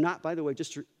 And we're not, by the way,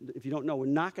 just if you don't know, we're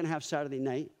not going to have Saturday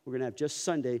night. We're going to have just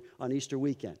Sunday on Easter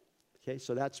weekend. Okay,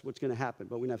 so that's what's going to happen.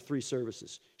 But we're going to have 3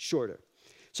 services, shorter.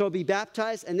 So be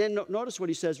baptized. And then notice what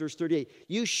he says, verse 38.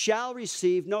 You shall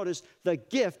receive, notice, the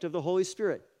gift of the Holy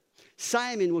Spirit.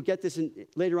 Simon, we'll get this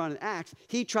later on in Acts,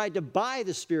 he tried to buy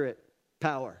the Spirit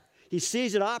power. He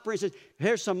sees it operate and says,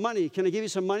 here's some money. Can I give you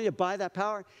some money to buy that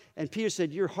power? And Peter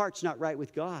said, your heart's not right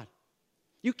with God.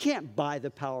 You can't buy the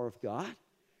power of God.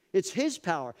 It's his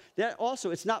power. That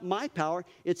also, it's not my power.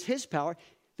 It's his power.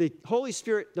 The Holy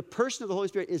Spirit, the person of the Holy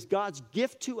Spirit is God's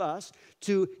gift to us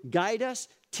to guide us,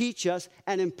 teach us,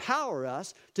 and empower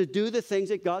us to do the things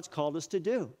that God's called us to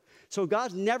do. So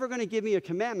God's never going to give me a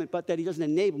commandment, but that he doesn't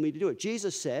enable me to do it.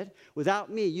 Jesus said,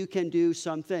 without me, you can do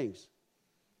some things.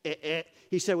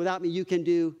 He said, without me, you can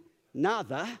do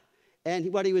nada.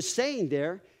 And what he was saying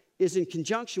there is in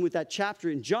conjunction with that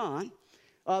chapter in John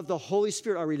of the Holy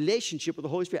Spirit, our relationship with the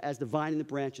Holy Spirit as the vine and the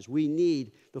branches. We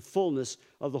need the fullness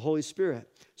of the Holy Spirit.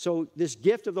 So this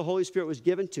gift of the Holy Spirit was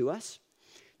given to us.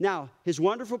 Now, his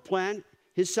wonderful plan,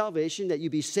 his salvation, that you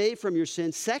be saved from your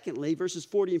sins. Secondly, verses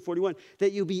 40 and 41,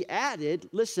 that you be added,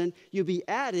 listen, you be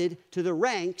added to the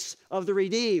ranks of the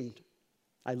redeemed.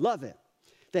 I love it.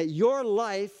 That your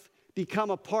life become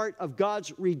a part of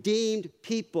God's redeemed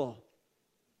people.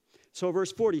 So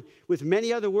verse 40, with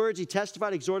many other words he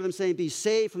testified, exhorted them, saying, be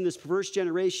saved from this perverse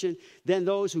generation. Then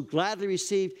those who gladly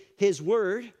received his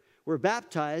word were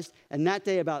baptized, and that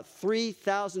day about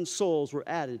 3,000 souls were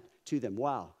added to them.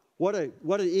 Wow. What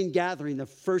an ingathering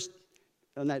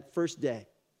on that first day.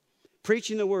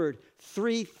 Preaching the word,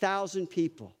 3,000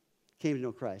 people came to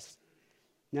know Christ.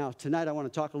 Now, tonight I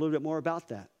want to talk a little bit more about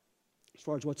that. As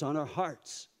far as what's on our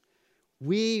hearts.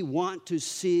 We want to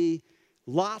see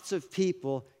lots of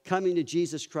people coming to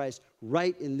Jesus Christ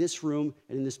right in this room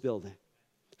and in this building.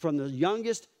 From the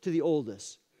youngest to the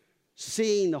oldest.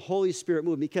 Seeing the Holy Spirit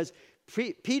move. Because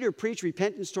Peter preached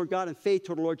repentance toward God and faith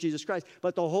toward the Lord Jesus Christ.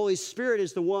 But the Holy Spirit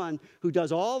is the one who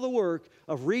does all the work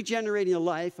of regenerating a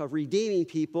life, of redeeming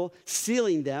people,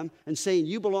 sealing them, and saying,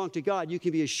 you belong to God. You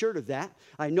can be assured of that.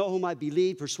 I know whom I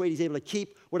believe, persuade he's able to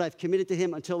keep what I've committed to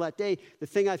him until that day. The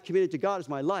thing I've committed to God is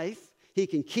my life. He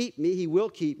can keep me. He will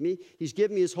keep me. He's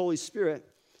given me his Holy Spirit.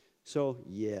 So,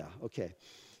 yeah, okay.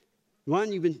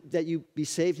 1, that you be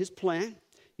saved, his plan.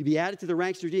 You be added to the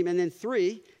ranks of the redeemed. And then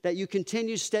 3, that you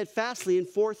continue steadfastly in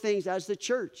 4 things as the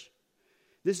church.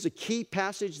 This is a key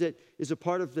passage that is a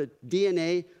part of the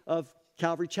DNA of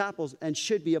Calvary Chapels and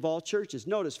should be of all churches.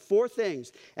 Notice 4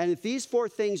 things. And if these 4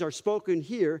 things are spoken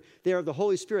here, they are of the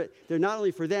Holy Spirit. They're not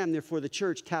only for them, they're for the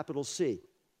church, capital C.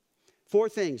 4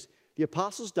 things. The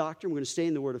apostles' doctrine, we're going to stay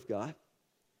in the Word of God.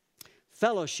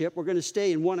 Fellowship, we're going to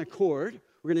stay in one accord.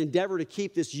 We're going to endeavor to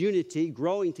keep this unity,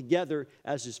 growing together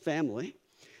as his family.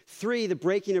 3, the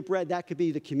breaking of bread, that could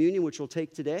be the communion, which we'll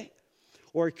take today.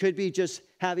 Or it could be just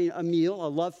having a meal, a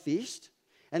love feast.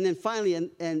 And then finally,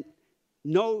 and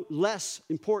no less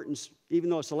importance, even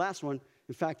though it's the last one.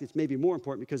 In fact, it's maybe more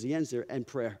important because he ends there, and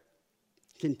prayer.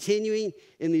 Continuing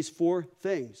in these four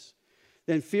things.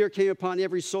 Then fear came upon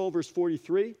every soul, verse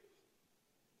 43.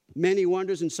 Many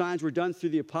wonders and signs were done through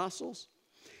the apostles.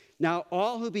 Now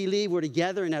all who believed were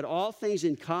together and had all things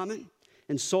in common,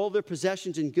 and sold their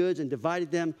possessions and goods and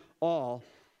divided them all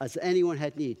as anyone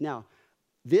had need. Now,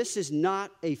 this is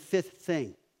not a fifth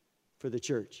thing for the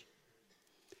church.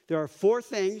 There are four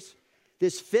things.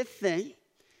 This fifth thing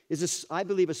is, I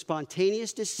believe, a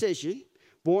spontaneous decision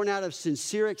born out of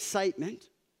sincere excitement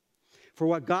for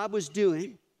what God was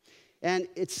doing. And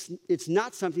it's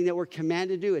not something that we're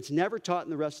commanded to do. It's never taught in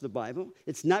the rest of the Bible.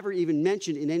 It's never even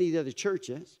mentioned in any of the other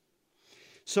churches.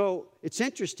 So it's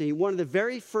interesting. One of the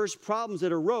very first problems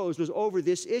that arose was over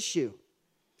this issue.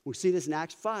 We see this in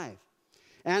Acts 5.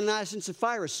 Ananias and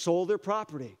Sapphira sold their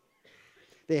property.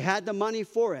 They had the money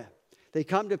for it. They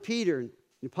come to Peter and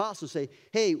the apostles say,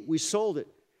 hey, we sold it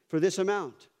for this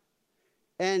amount.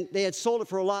 And they had sold it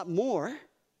for a lot more,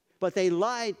 but they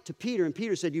lied to Peter. And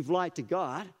Peter said, you've lied to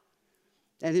God.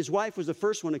 And his wife was the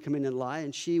first one to come in and lie,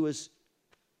 and she was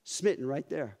smitten right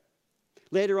there.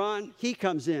 Later on, he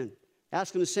comes in,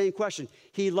 asking the same question.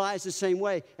 He lies the same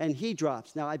way, and he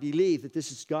drops. Now, I believe that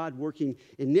this is God working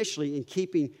initially in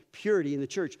keeping purity in the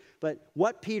church. But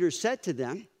what Peter said to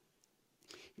them,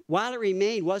 while it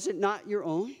remained, was it not your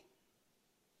own?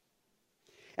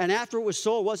 And after it was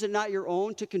sold, was it not your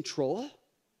own to control?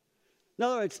 In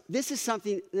other words, this is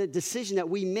something, a decision that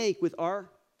we make with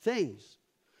our things.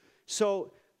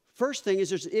 So, first thing is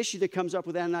there's an issue that comes up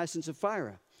with Ananias and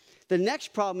Sapphira. The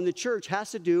next problem in the church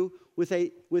has to do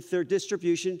with their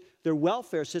distribution, their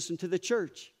welfare system to the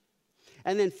church.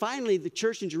 And then finally, the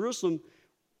church in Jerusalem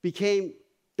became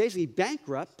basically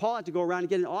bankrupt. Paul had to go around and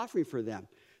get an offering for them.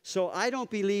 So I don't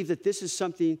believe that this is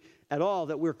something at all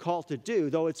that we're called to do,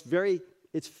 though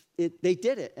they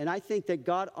did it. And I think that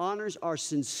God honors our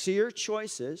sincere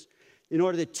choices in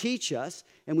order to teach us,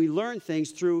 and we learn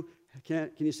things through.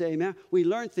 Can you say amen? We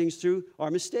learn things through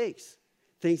our mistakes,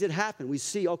 things that happen. We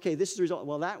see, okay, this is the result.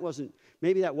 Well,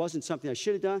 maybe that wasn't something I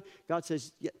should have done. God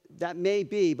says, yeah, that may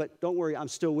be, but don't worry, I'm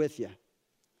still with you.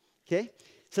 Okay?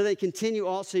 So they continue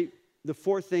also, the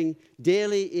fourth thing,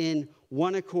 daily in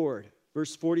one accord.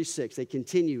 Verse 46, they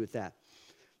continue with that.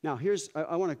 Now,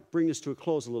 I want to bring this to a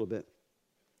close a little bit.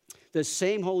 The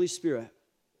same Holy Spirit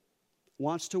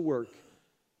wants to work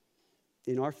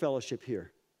in our fellowship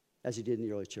here as he did in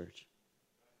the early church,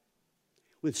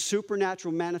 with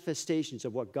supernatural manifestations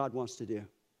of what God wants to do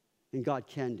and God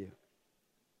can do.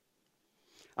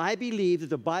 I believe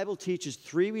that the Bible teaches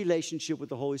three relationships with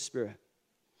the Holy Spirit.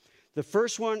 The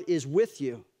first one is with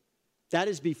you. That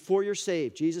is before you're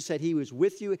saved. Jesus said he was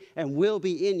with you and will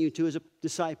be in you to his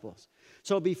disciples.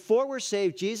 So before we're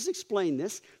saved, Jesus explained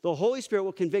this. The Holy Spirit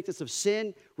will convict us of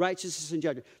sin, righteousness, and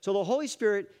judgment. So the Holy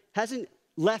Spirit hasn't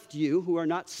left you who are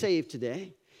not saved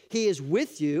today. He is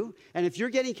with you, and if you're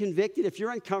getting convicted, if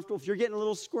you're uncomfortable, if you're getting a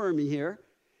little squirmy here,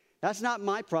 that's not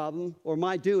my problem or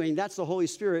my doing. That's the Holy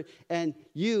Spirit, and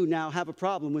you now have a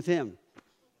problem with him.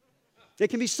 It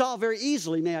can be solved very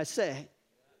easily, may I say,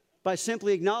 by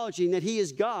simply acknowledging that he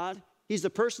is God. He's the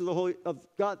person of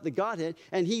God, the Godhead,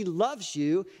 and he loves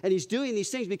you, and he's doing these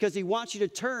things because he wants you to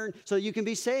turn so that you can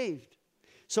be saved.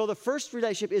 So the first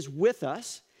relationship is with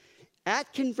us.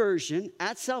 At conversion,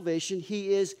 at salvation,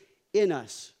 he is in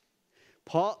us.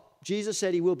 Jesus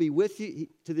said he will be with you,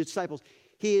 to the disciples.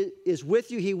 He is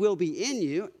with you, he will be in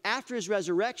you. After his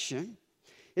resurrection,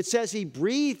 it says he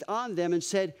breathed on them and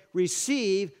said,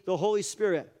 receive the Holy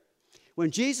Spirit.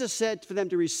 When Jesus said for them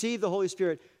to receive the Holy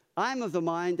Spirit, I'm of the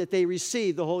mind that they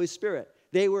received the Holy Spirit.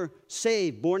 They were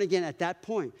saved, born again at that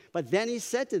point. But then he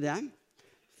said to them,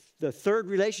 the third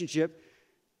relationship,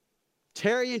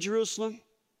 tarry in Jerusalem,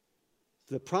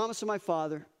 the promise of my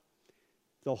Father,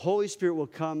 the Holy Spirit will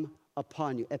come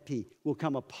upon you. Epi will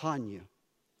come upon you.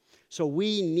 So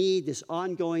we need this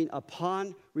ongoing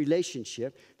upon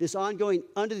relationship, this ongoing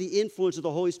under the influence of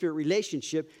the Holy Spirit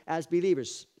relationship as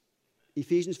believers.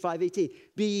 Ephesians 5:18,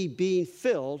 being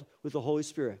filled with the Holy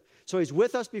Spirit. So he's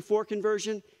with us before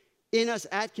conversion, in us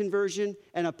at conversion,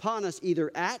 and upon us either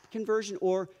at conversion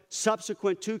or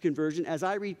subsequent to conversion. As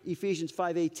I read Ephesians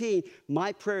 5:18,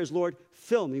 my prayer is, Lord,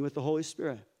 fill me with the Holy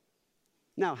Spirit.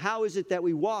 Now, how is it that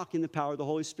we walk in the power of the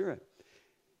Holy Spirit?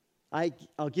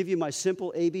 I'll give you my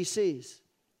simple ABCs.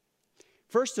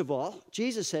 First of all,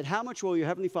 Jesus said, how much will your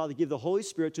Heavenly Father give the Holy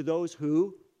Spirit to those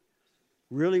who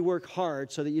really work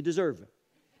hard so that you deserve it?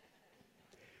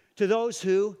 To those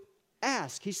who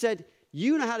ask. He said,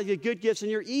 you know how to give good gifts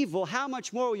and you're evil, how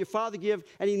much more will your Father give?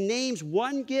 And he names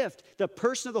one gift, the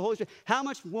person of the Holy Spirit. How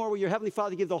much more will your Heavenly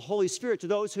Father give the Holy Spirit to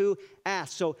those who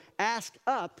ask? So ask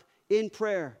up in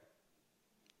prayer.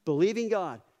 Believing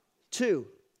God. Two,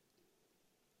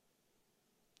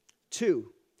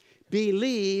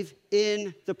 believe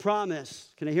in the promise.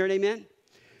 Can I hear an amen?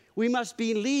 We must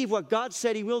believe what God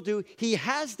said he will do. He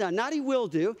has done. Not he will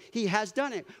do. He has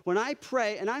done it. When I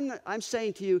pray, and I'm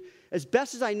saying to you, as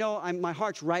best as I know, my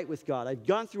heart's right with God. I've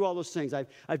gone through all those things.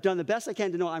 I've done the best I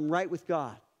can to know I'm right with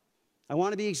God. I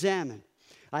want to be examined.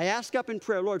 I ask up in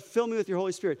prayer, Lord, fill me with your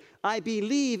Holy Spirit. I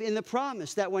believe in the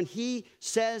promise that when he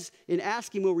says in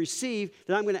asking we'll receive,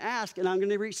 that I'm going to ask and I'm going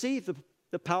to receive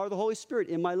the power of the Holy Spirit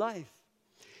in my life.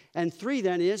 And 3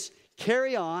 then is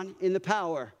carry on in the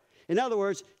power. In other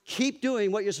words, keep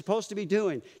doing what you're supposed to be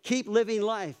doing. Keep living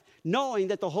life, knowing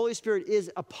that the Holy Spirit is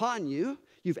upon you.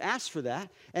 You've asked for that.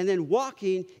 And then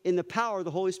walking in the power of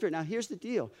the Holy Spirit. Now, here's the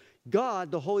deal. God,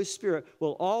 the Holy Spirit,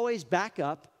 will always back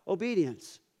up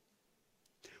obedience.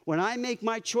 When I make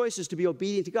my choices to be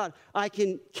obedient to God, I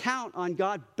can count on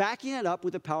God backing it up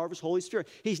with the power of his Holy Spirit.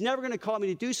 He's never going to call me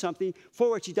to do something for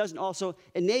which he doesn't also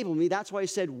enable me. That's why he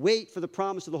said, wait for the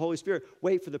promise of the Holy Spirit.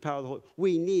 Wait for the power of the Holy Spirit.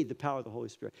 We need the power of the Holy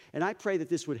Spirit. And I pray that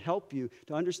this would help you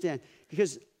to understand,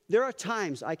 because there are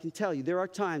times, I can tell you, there are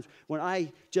times when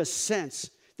I just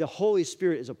sense the Holy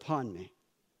Spirit is upon me.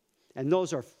 And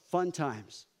those are fun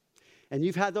times. And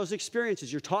you've had those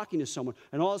experiences. You're talking to someone,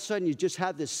 and all of a sudden you just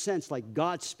have this sense like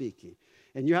God's speaking.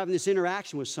 And you're having this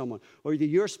interaction with someone. Or either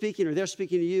you're speaking or they're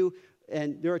speaking to you.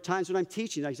 And there are times when I'm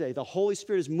teaching, I say, the Holy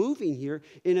Spirit is moving here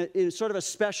in a sort of a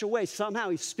special way.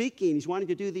 Somehow he's speaking. He's wanting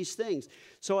to do these things.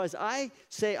 So as I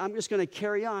say, I'm just going to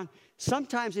carry on,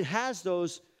 sometimes it has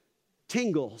those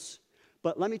tingles.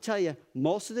 But let me tell you,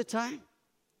 most of the time,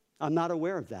 I'm not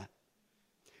aware of that.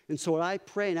 And so what I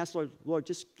pray and ask, Lord,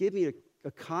 just give me a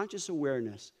conscious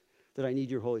awareness that I need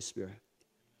your Holy Spirit.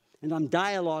 And I'm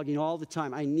dialoguing all the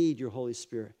time. I need your Holy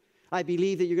Spirit. I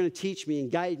believe that you're going to teach me and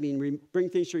guide me and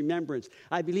bring things to remembrance.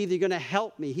 I believe that you're going to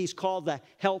help me. He's called the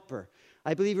helper.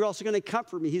 I believe you're also going to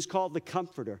comfort me. He's called the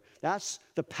comforter. That's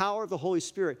the power of the Holy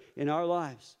Spirit in our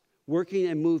lives, working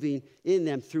and moving in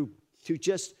them through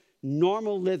just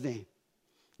normal living,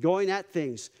 going at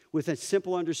things with a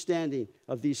simple understanding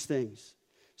of these things.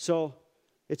 So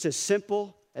it's as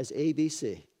simple as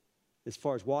ABC, as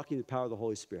far as walking in the power of the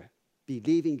Holy Spirit.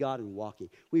 Believing God and walking.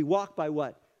 We walk by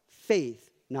what?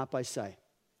 Faith, not by sight.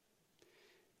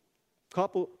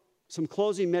 Some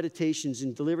closing meditations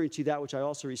in delivering to you that which I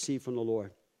also received from the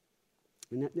Lord.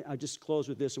 And I'll just close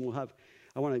with this, and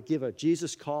I want to give a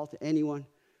Jesus call to anyone,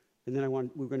 and then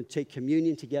we're going to take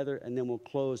communion together, and then we'll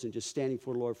close and just standing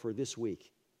for the Lord for this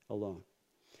week alone.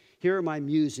 Here are my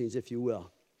musings, if you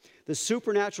will. The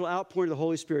supernatural outpouring of the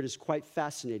Holy Spirit is quite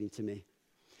fascinating to me.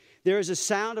 There is a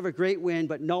sound of a great wind,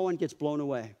 but no one gets blown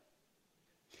away.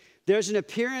 There's an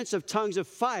appearance of tongues of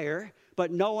fire,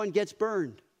 but no one gets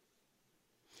burned.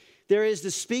 There is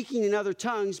the speaking in other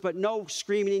tongues, but no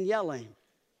screaming and yelling.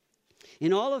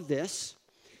 In all of this,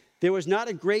 there was not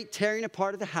a great tearing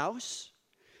apart of the house.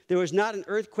 There was not an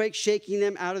earthquake shaking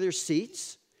them out of their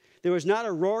seats. There was not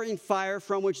a roaring fire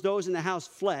from which those in the house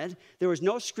fled. There was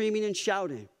no screaming and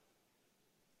shouting.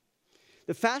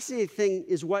 The fascinating thing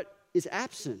is what is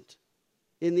absent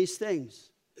in these things.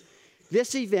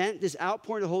 This event, this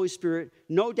outpouring of the Holy Spirit,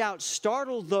 no doubt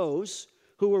startled those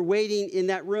who were waiting in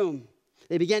that room.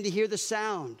 They began to hear the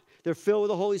sound. They're filled with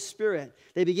the Holy Spirit.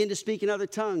 They begin to speak in other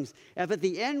tongues. But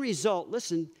the end result,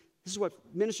 listen, this is what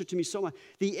ministered to me so much.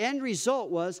 The end result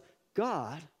was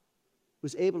God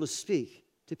was able to speak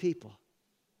to people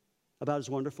about his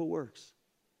wonderful works.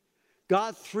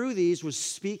 God, through these, was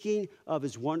speaking of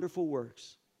his wonderful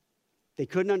works. They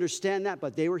couldn't understand that,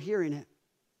 but they were hearing it.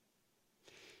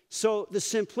 So the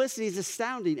simplicity is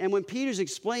astounding. And when Peter's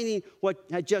explaining what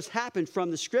had just happened from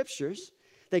the scriptures,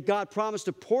 that God promised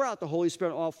to pour out the Holy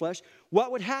Spirit on all flesh,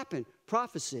 what would happen?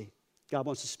 Prophecy. God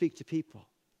wants to speak to people.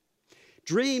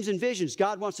 Dreams and visions.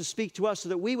 God wants to speak to us so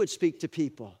that we would speak to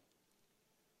people.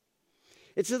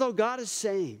 It's as though God is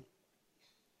saying,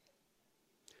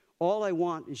 all I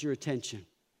want is your attention.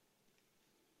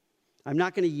 I'm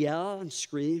not going to yell and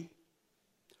scream.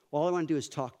 All I want to do is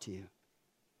talk to you.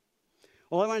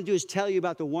 All I want to do is tell you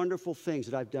about the wonderful things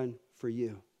that I've done for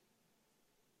you.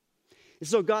 And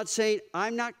so God's saying,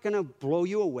 I'm not going to blow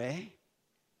you away.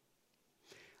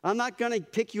 I'm not going to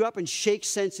pick you up and shake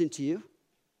sense into you.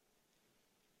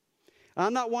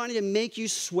 I'm not wanting to make you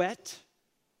sweat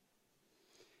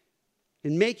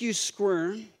and make you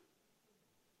squirm.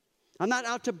 I'm not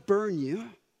out to burn you.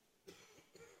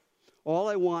 All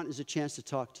I want is a chance to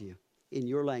talk to you in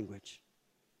your language.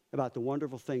 about the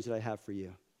wonderful things that I have for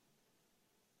you.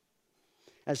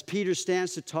 As Peter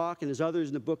stands to talk and as others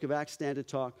in the book of Acts stand to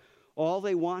talk, all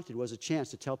they wanted was a chance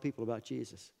to tell people about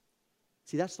Jesus.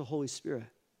 See, that's the Holy Spirit.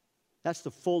 That's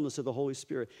the fullness of the Holy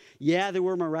Spirit. Yeah, there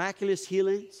were miraculous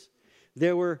healings.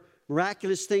 There were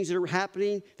miraculous things that were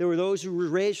happening. There were those who were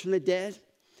raised from the dead.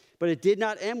 But it did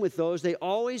not end with those. They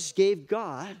always gave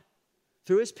God,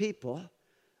 through his people,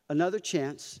 another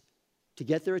chance to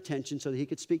get their attention so that he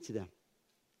could speak to them.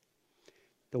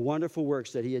 The wonderful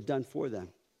works that he had done for them.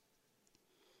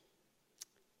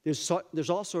 There's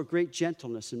also a great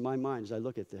gentleness in my mind as I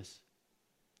look at this.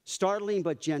 Startling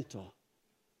but gentle.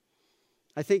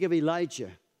 I think of Elijah,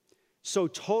 so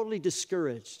totally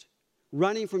discouraged,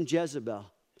 running from Jezebel,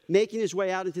 making his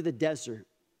way out into the desert.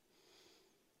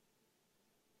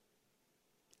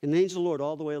 And the angel of the Lord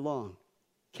all the way along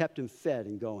kept him fed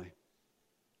and going.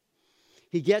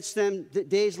 He gets them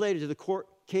days later to the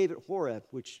cave at Horeb,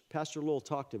 which Pastor Lowell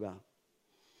talked about.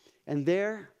 And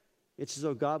there, it's as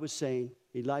though God was saying,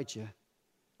 Elijah,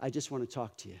 I just want to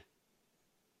talk to you.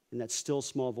 In that still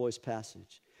small voice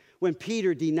passage. When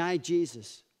Peter denied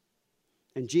Jesus,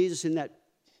 and Jesus in that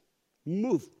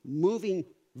moving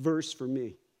verse for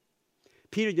me,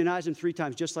 Peter denies him 3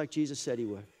 times, just like Jesus said he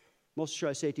would. Most sure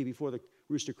I say to you, before the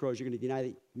rooster crows, you're going to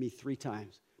deny me 3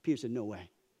 times. Peter said, no way.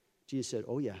 Jesus said,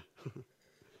 oh yeah.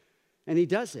 And he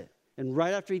does it. And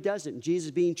right after he does it, and Jesus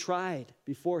is being tried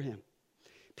before him,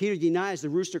 Peter denies the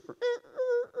rooster crow.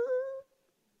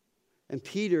 And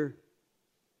Peter,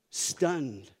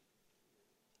 stunned,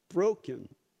 broken,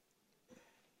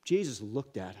 Jesus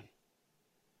looked at him.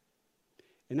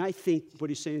 And I think what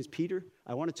he's saying is, Peter,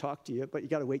 I want to talk to you, but you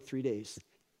got to wait 3 days.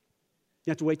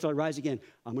 You have to wait till I rise again.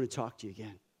 I'm going to talk to you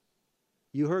again.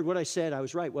 You heard what I said. I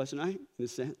was right, wasn't I? In a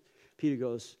sense. Peter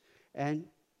goes, and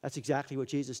that's exactly what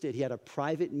Jesus did. He had a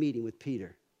private meeting with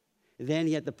Peter. Then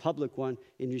he had the public one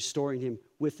in restoring him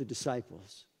with the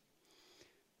disciples.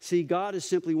 See, God is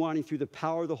simply wanting, through the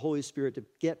power of the Holy Spirit, to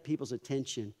get people's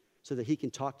attention so that he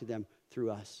can talk to them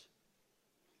through us.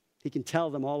 He can tell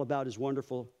them all about his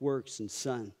wonderful works and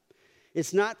Son.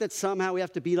 It's not that somehow we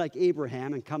have to be like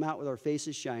Abraham and come out with our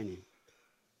faces shining.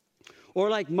 Or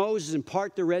like Moses and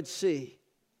part the Red Sea.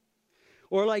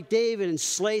 Or like David and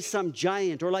slay some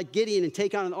giant. Or like Gideon and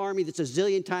take on an army that's a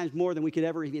zillion times more than we could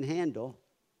ever even handle.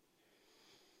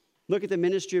 Look at the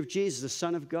ministry of Jesus, the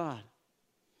Son of God.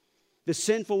 The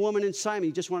sinful woman in Simon,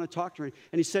 you just want to talk to her.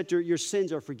 And he said to her, your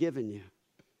sins are forgiven you.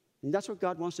 And that's what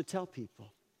God wants to tell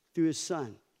people through his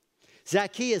Son.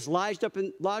 Zacchaeus lodged up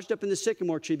in the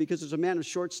sycamore tree because there's a man of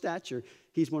short stature.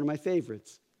 He's one of my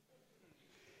favorites.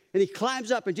 And he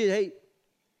climbs up and Jesus, hey,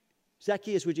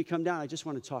 Zacchaeus, would you come down? I just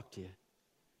want to talk to you.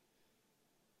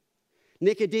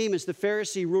 Nicodemus, the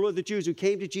Pharisee, ruler of the Jews, who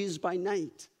came to Jesus by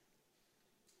night.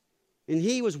 And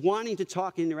he was wanting to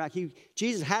talk and interact.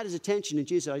 Jesus had his attention, and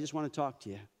Jesus said, I just want to talk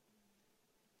to you.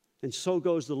 And so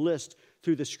goes the list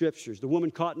through the scriptures. The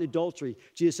woman caught in adultery,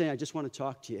 Jesus saying, I just want to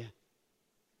talk to you.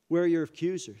 Where are your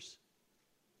accusers?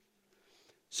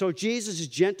 So Jesus'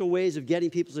 gentle ways of getting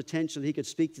people's attention so that he could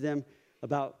speak to them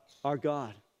about our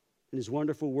God and his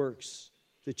wonderful works,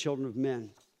 the children of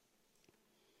men.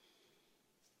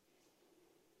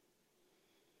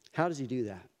 How does he do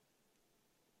that?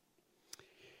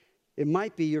 It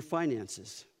might be your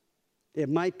finances. It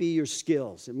might be your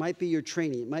skills. It might be your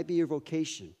training. It might be your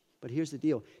vocation. But here's the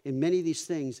deal. In many of these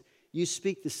things, you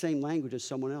speak the same language as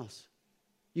someone else.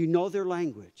 You know their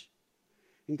language.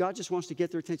 And God just wants to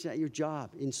get their attention at your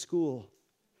job, in school,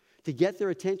 to get their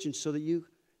attention so that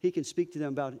he can speak to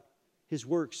them about his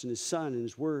works and his Son and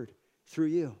his word through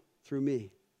you, through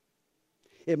me.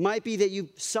 It might be that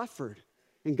you've suffered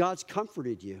and God's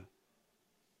comforted you.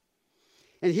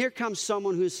 And here comes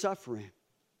someone who is suffering.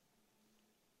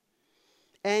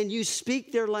 And you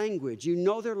speak their language. You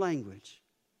know their language.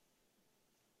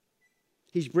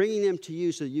 He's bringing them to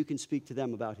you so that you can speak to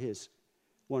them about his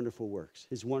wonderful works,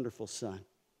 his wonderful Son.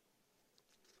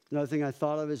 Another thing I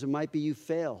thought of is it might be you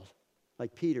failed,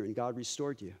 like Peter, and God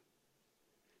restored you.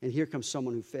 And here comes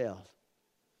someone who failed.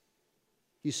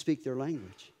 You speak their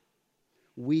language.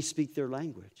 We speak their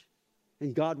language.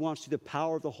 And God wants, through the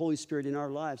power of the Holy Spirit in our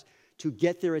lives, to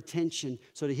get their attention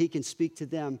so that he can speak to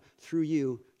them through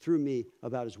you, through me,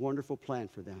 about his wonderful plan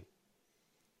for them.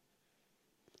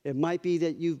 It might be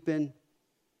that you've been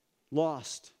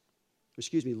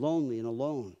lonely and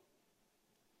alone.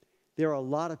 There are a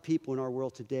lot of people in our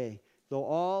world today, though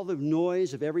all the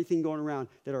noise of everything going around,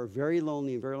 that are very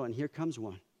lonely and very alone. And here comes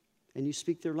one. And you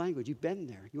speak their language. You've been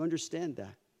there. You understand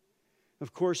that.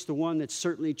 Of course, the one that's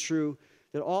certainly true,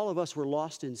 that all of us were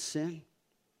lost in sin.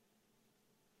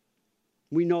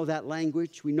 We know that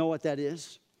language. We know what that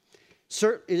is.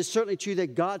 It is certainly true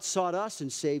that God sought us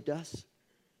and saved us.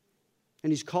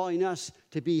 And He's calling us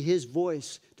to be His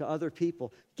voice to other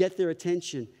people. Get their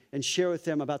attention and share with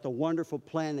them about the wonderful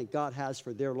plan that God has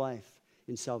for their life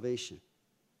in salvation.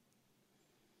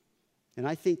 And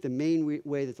I think the main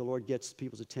way that the Lord gets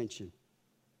people's attention,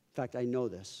 in fact, I know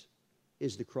this,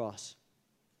 is the cross.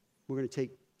 We're going to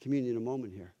take communion in a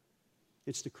moment here.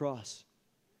 It's the cross.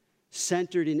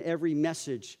 Centered in every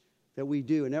message that we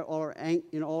do, and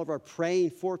in all of our praying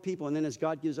for people, and then as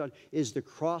God gives out, is the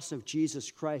cross of Jesus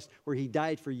Christ, where He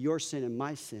died for your sin and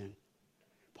my sin.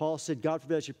 Paul said, God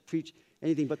forbid I should preach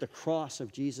anything but the cross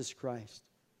of Jesus Christ.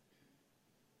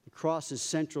 The cross is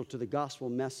central to the gospel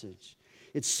message.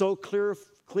 It's so clear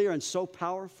and so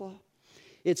powerful.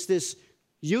 It's this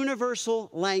universal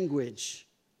language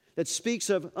that speaks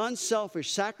of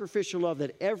unselfish, sacrificial love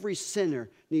that every sinner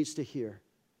needs to hear.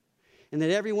 And that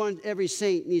every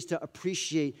saint needs to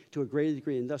appreciate to a greater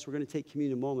degree. And thus, we're going to take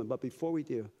communion in a moment. But before we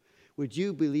do, would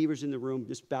you, believers in the room,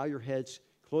 just bow your heads,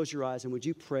 close your eyes, and would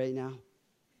you pray now?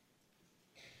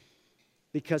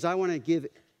 Because I want to give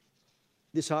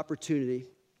this opportunity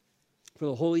for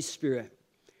the Holy Spirit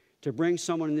to bring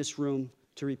someone in this room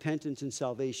to repentance and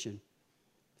salvation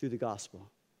through the gospel.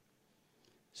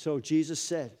 So Jesus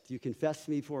said, if you confess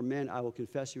me before men, I will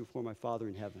confess you before my Father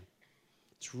in heaven.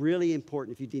 It's really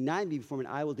important. If you deny me before men,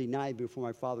 I will deny you before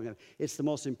my Father in heaven. It's the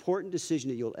most important decision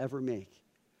that you'll ever make.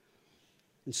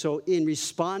 And so in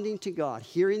responding to God,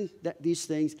 hearing these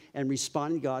things and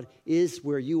responding to God is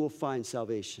where you will find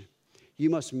salvation.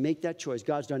 You must make that choice.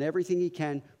 God's done everything He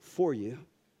can for you.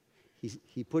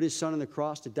 He put His Son on the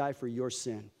cross to die for your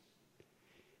sin.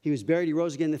 He was buried. He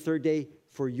rose again the third day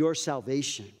for your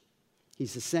salvation.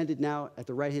 He's ascended now at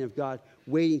the right hand of God,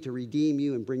 waiting to redeem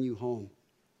you and bring you home.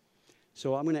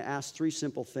 So I'm going to ask three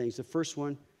simple things. The first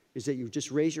one is that you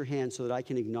just raise your hand so that I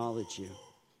can acknowledge you,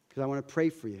 because I want to pray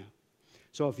for you.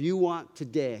 So if you want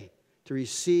today to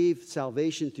receive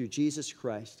salvation through Jesus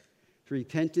Christ, through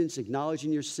repentance,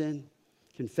 acknowledging your sin,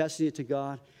 confessing it to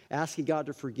God, asking God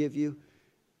to forgive you,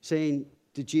 saying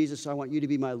to Jesus, I want you to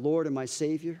be my Lord and my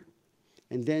Savior,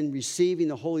 and then receiving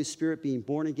the Holy Spirit, being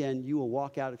born again, you will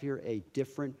walk out of here a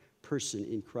different person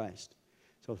in Christ.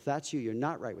 So if that's you, you're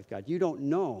not right with God. You don't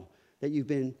know that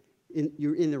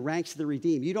you're in the ranks of the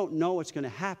redeemed. You don't know what's going to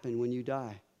happen when you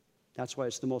die. That's why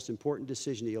it's the most important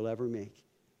decision that you'll ever make,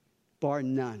 bar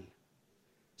none.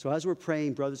 So as we're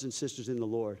praying, brothers and sisters in the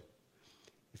Lord,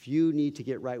 if you need to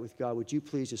get right with God, would you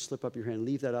please just slip up your hand,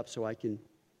 leave that up so I can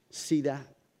see that,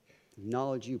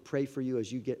 acknowledge you, pray for you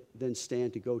as you then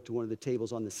stand to go to one of the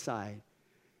tables on the side,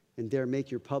 and there make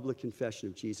your public confession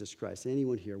of Jesus Christ.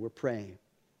 Anyone here? We're praying.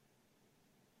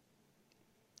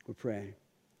 We're praying.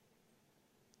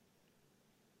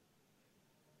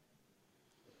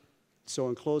 So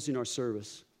in closing our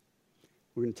service,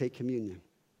 we're going to take communion.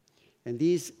 And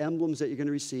these emblems that you're going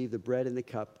to receive, the bread and the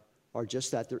cup, are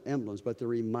just that. They're emblems, but they're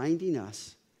reminding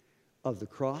us of the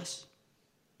cross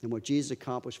and what Jesus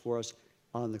accomplished for us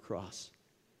on the cross.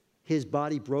 His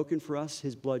body broken for us,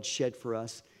 His blood shed for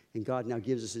us, and God now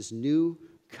gives us this new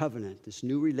covenant, this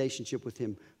new relationship with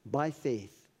Him by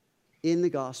faith in the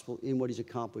gospel, in what He's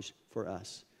accomplished for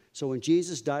us. So when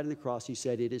Jesus died on the cross, He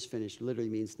said, it is finished. Literally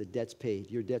means the debt's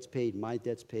paid. Your debt's paid, my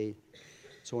debt's paid.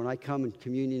 So when I come in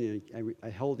communion and I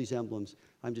hold these emblems,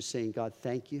 I'm just saying, God,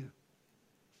 thank you.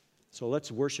 So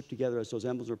let's worship together as those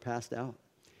emblems are passed out.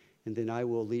 And then I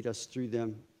will lead us through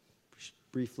them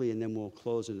briefly, and then we'll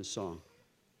close in a song.